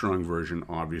Louis Armstrong version,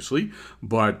 obviously,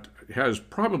 but has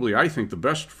probably, I think, the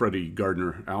best Freddy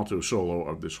Gardner alto solo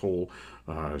of this whole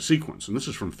sequence. And this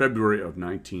is from February of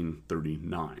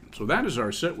 1939. So that is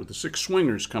our set with the Six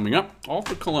Swingers coming up, all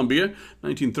for Columbia,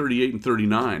 1938 and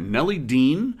 39. Nellie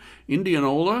Dean,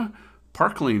 Indianola,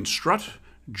 Park Lane Strut,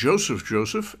 Joseph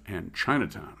Joseph, and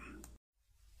Chinatown.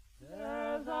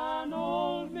 There's an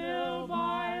old mill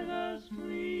by the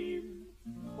stream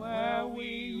where we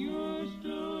used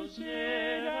to sit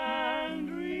and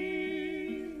dream.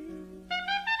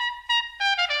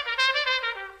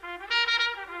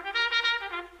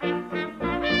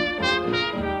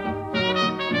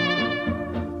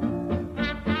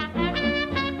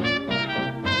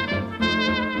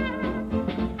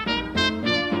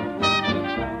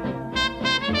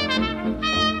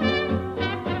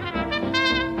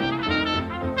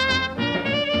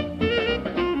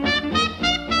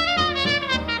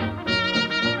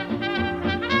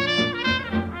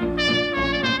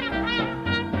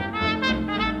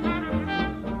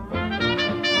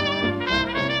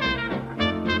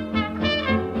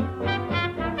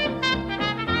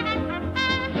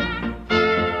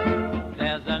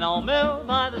 old mill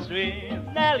by the stream,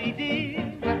 Nellie Dee,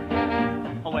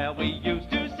 where we used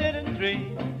to sit and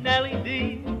dream, Nellie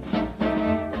Dee.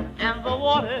 And the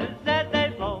waters as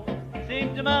they flow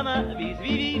seem to murmur,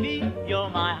 vis-vis-vis, you're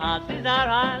my heart's desire,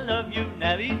 I love you,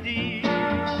 Nellie Dee.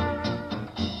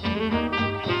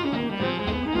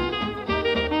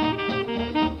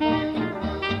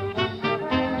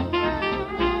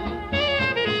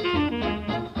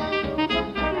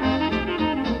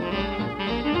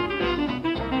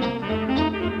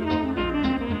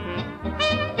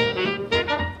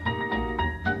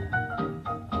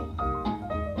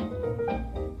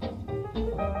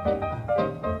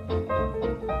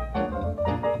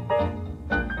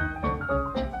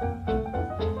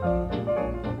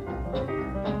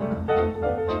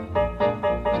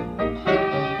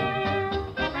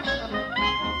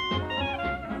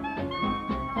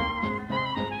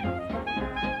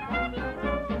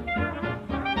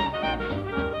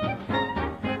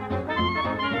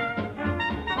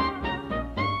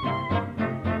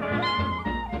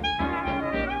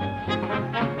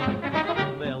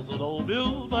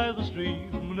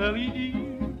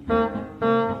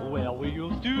 Where we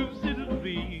used to sit and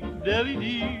read, Nellie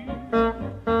Dee.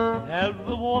 And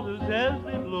the waters as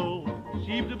they flow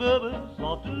seem to murmur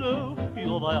soft and low,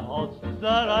 you're my heart's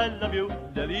desire, I love you,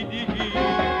 Nellie Dee.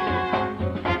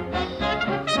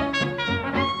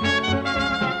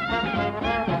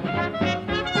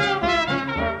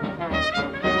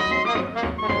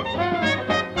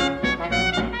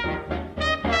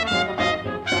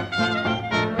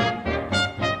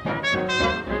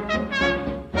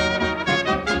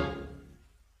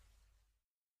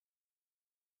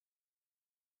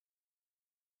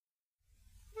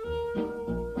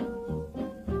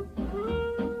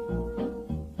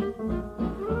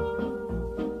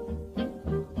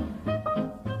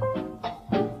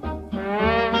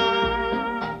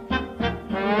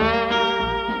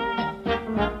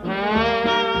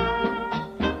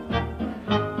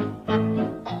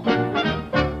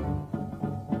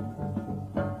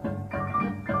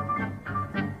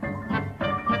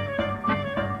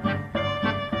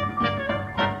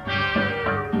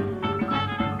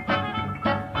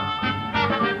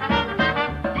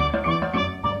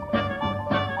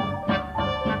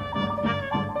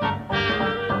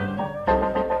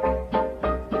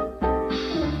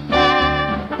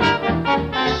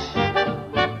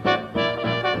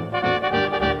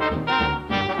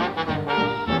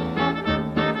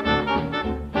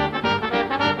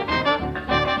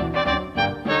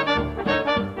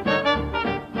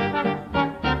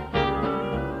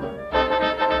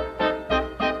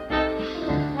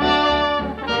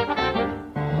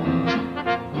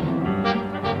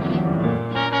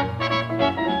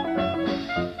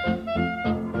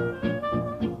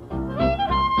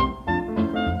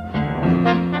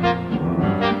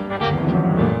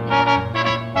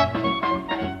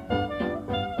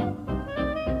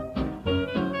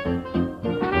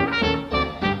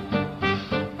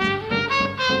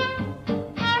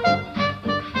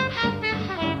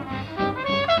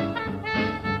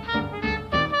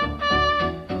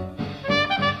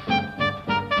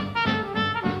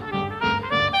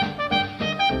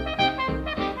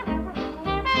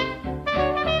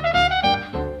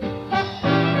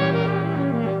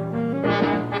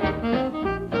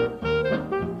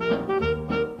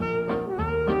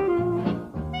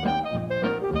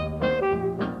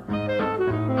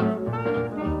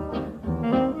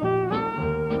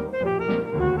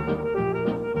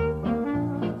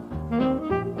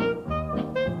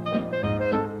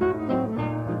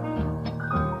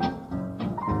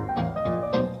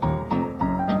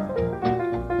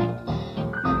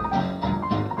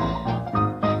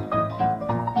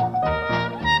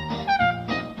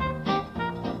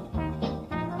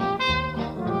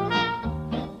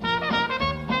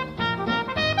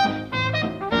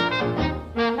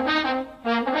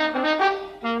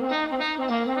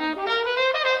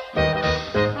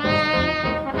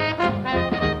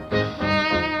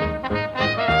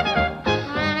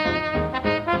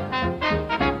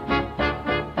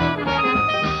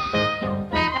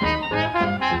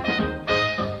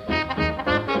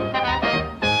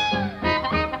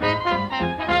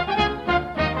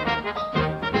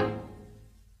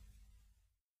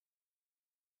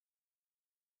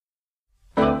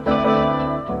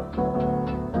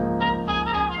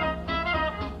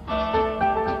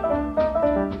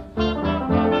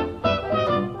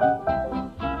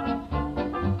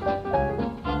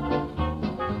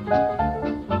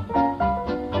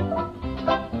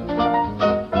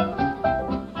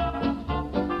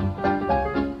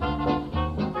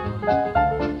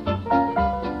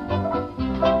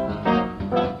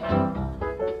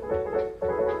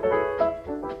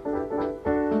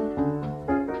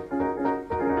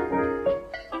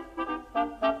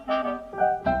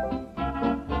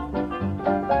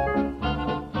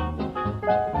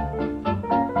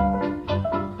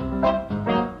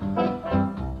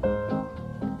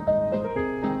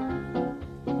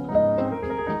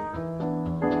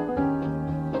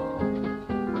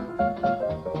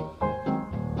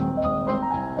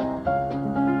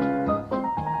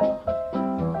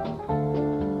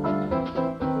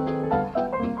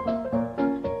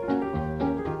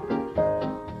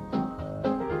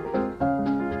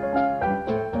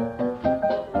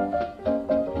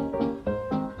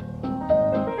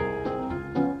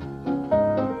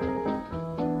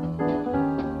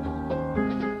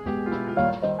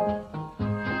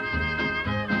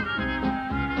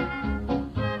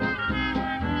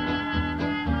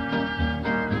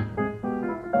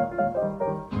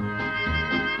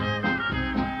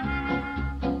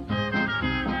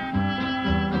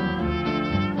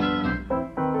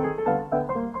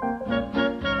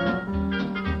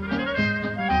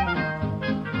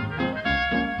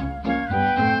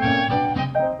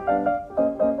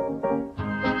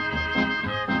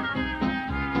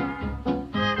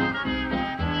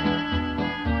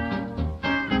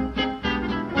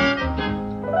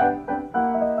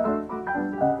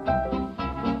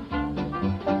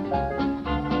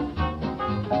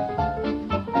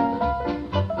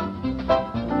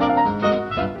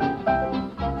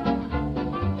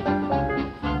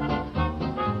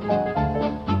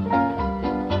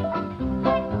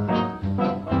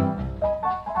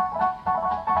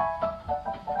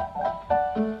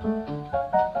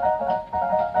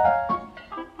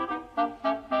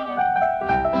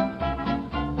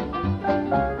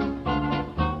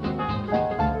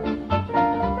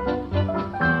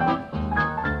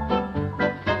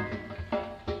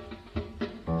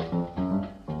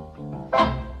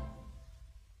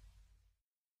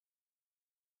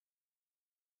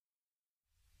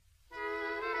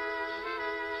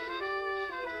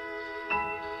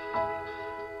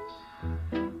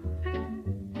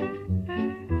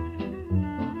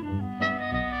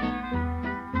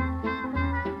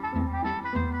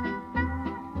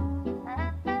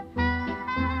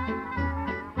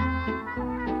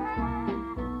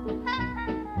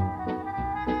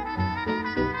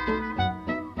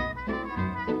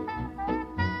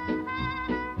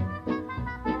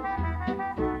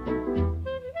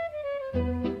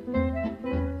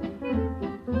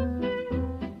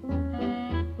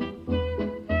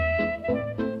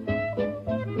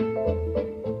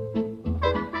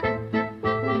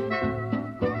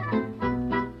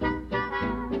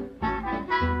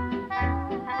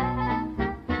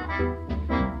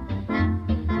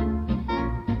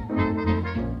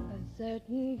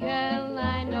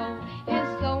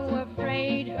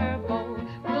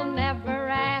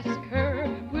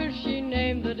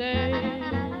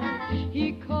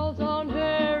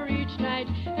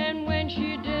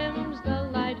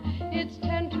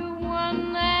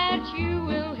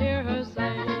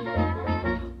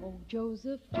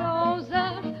 Joseph,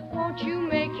 Joseph, won't you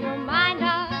make your mind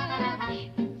up?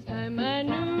 It's time I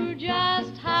knew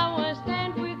just how I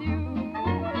stand with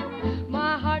you.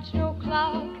 My heart's no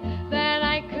clock that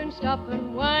I can stop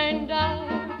and wind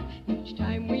up each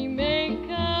time we make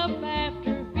up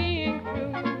after being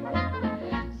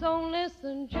through. So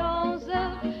listen,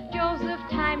 Joseph, Joseph,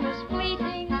 time is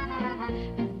fleeting,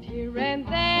 and here and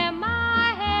there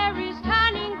my hair is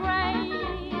turning gray.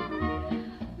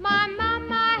 My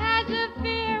mama has a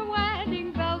fear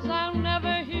wedding bells I'll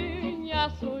never hear.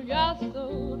 Yasso,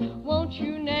 yasso, won't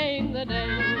you name the day?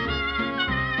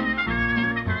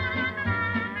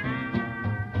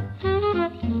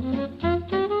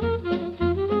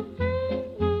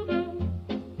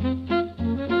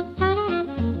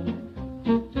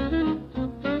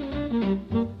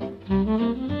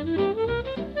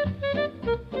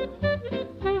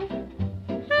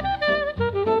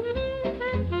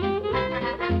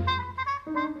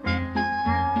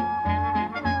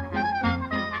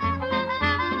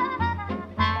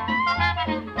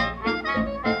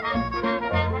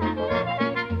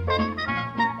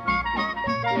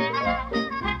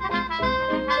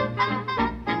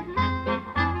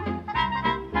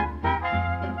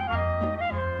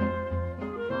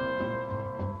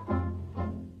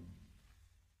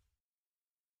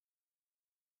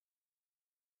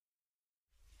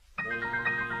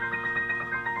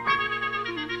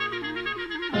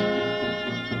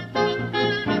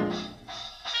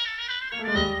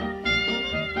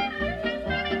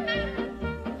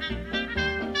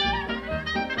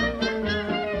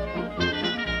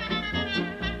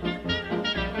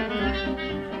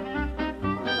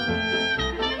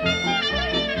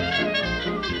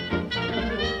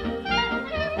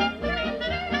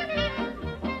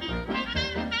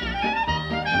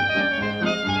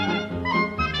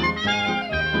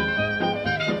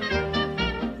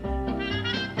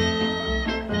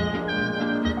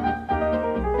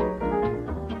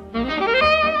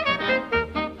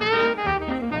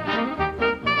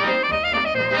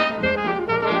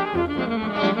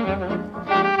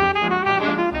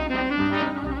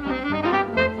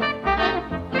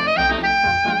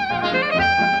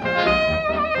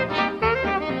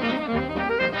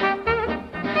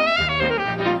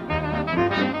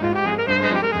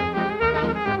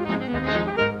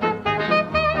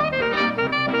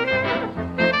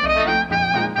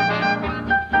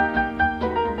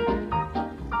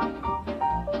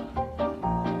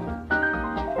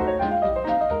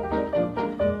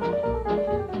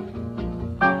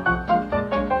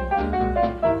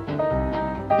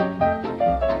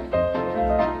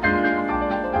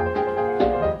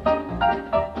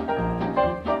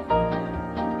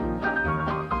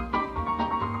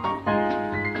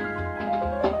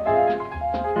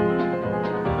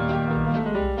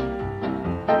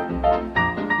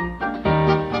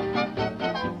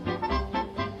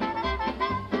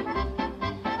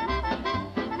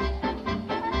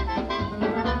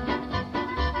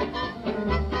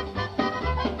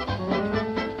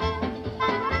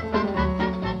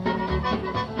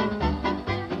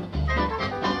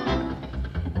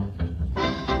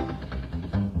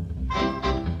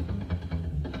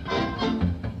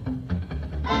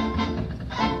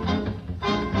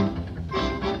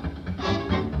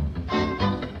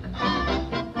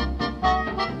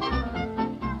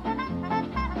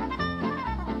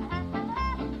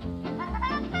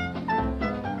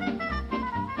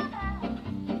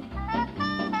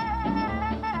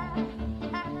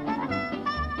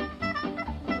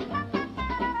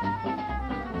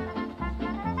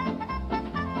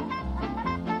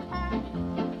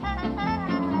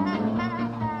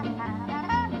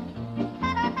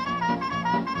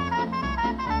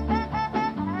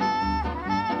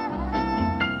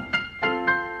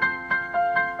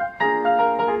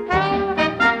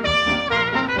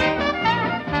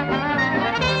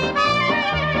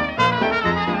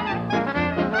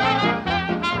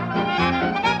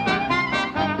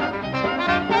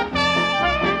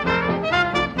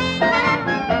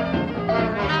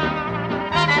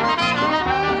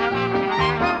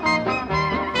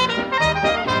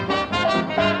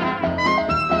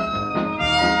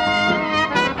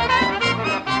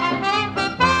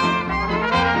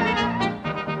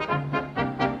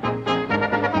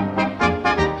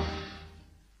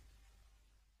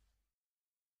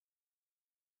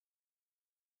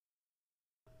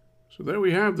 So there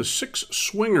we have the Six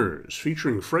Swingers,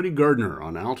 featuring Freddy Gardner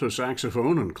on alto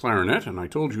saxophone and clarinet, and I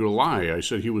told you a lie. I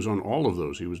said he was on all of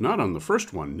those. He was not on the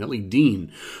first one, Nellie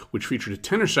Dean, which featured a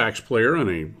tenor sax player and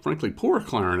a, frankly, poor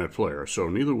clarinet player, so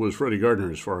neither was Freddy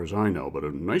Gardner as far as I know, but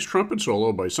a nice trumpet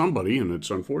solo by somebody, and it's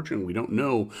unfortunate we don't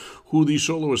know who these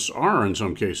soloists are in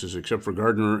some cases, except for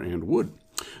Gardner and Wood.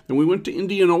 Then we went to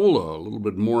Indianola, a little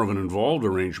bit more of an involved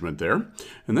arrangement there.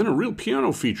 And then a real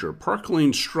piano feature, Park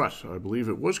Lane Strut. I believe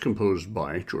it was composed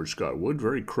by George Scott Wood.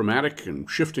 Very chromatic and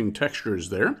shifting textures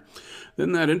there.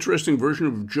 Then that interesting version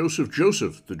of Joseph,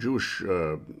 Joseph, the Jewish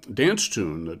dance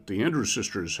tune that the Andrews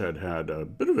Sisters had a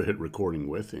bit of a hit recording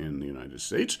with in the United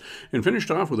States. And finished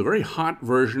off with a very hot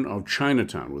version of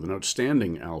Chinatown with an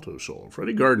outstanding alto solo.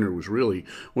 Freddy Gardner was really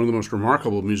one of the most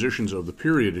remarkable musicians of the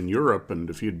period in Europe, and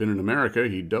if he had been in America,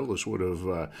 he doubtless would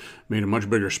have made a much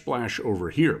bigger splash over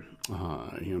here.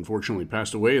 He unfortunately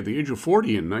passed away at the age of 40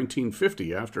 in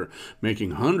 1950 after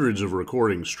making hundreds of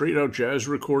recordings, straight-out jazz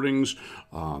recordings,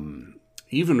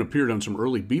 even appeared on some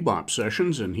early bebop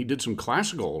sessions, and he did some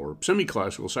classical or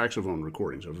semi-classical saxophone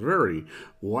recordings, a very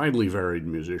widely varied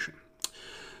musician.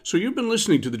 So you've been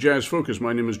listening to the Jazz Focus.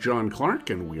 My name is John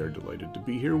Clark, and we are delighted to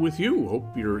be here with you.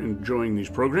 Hope you're enjoying these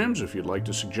programs. If you'd like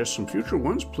to suggest some future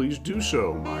ones, please do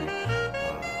so. My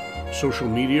social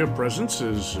media presence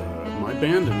is my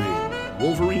band name,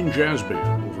 Wolverine Jazz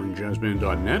Band,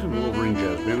 wolverinejazzband.net, and Wolverine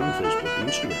Jazz Band on Facebook and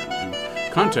Instagram.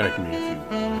 And contact me if you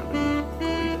have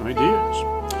any great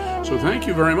ideas. So thank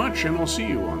you very much, and I'll see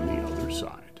you on the other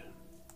side.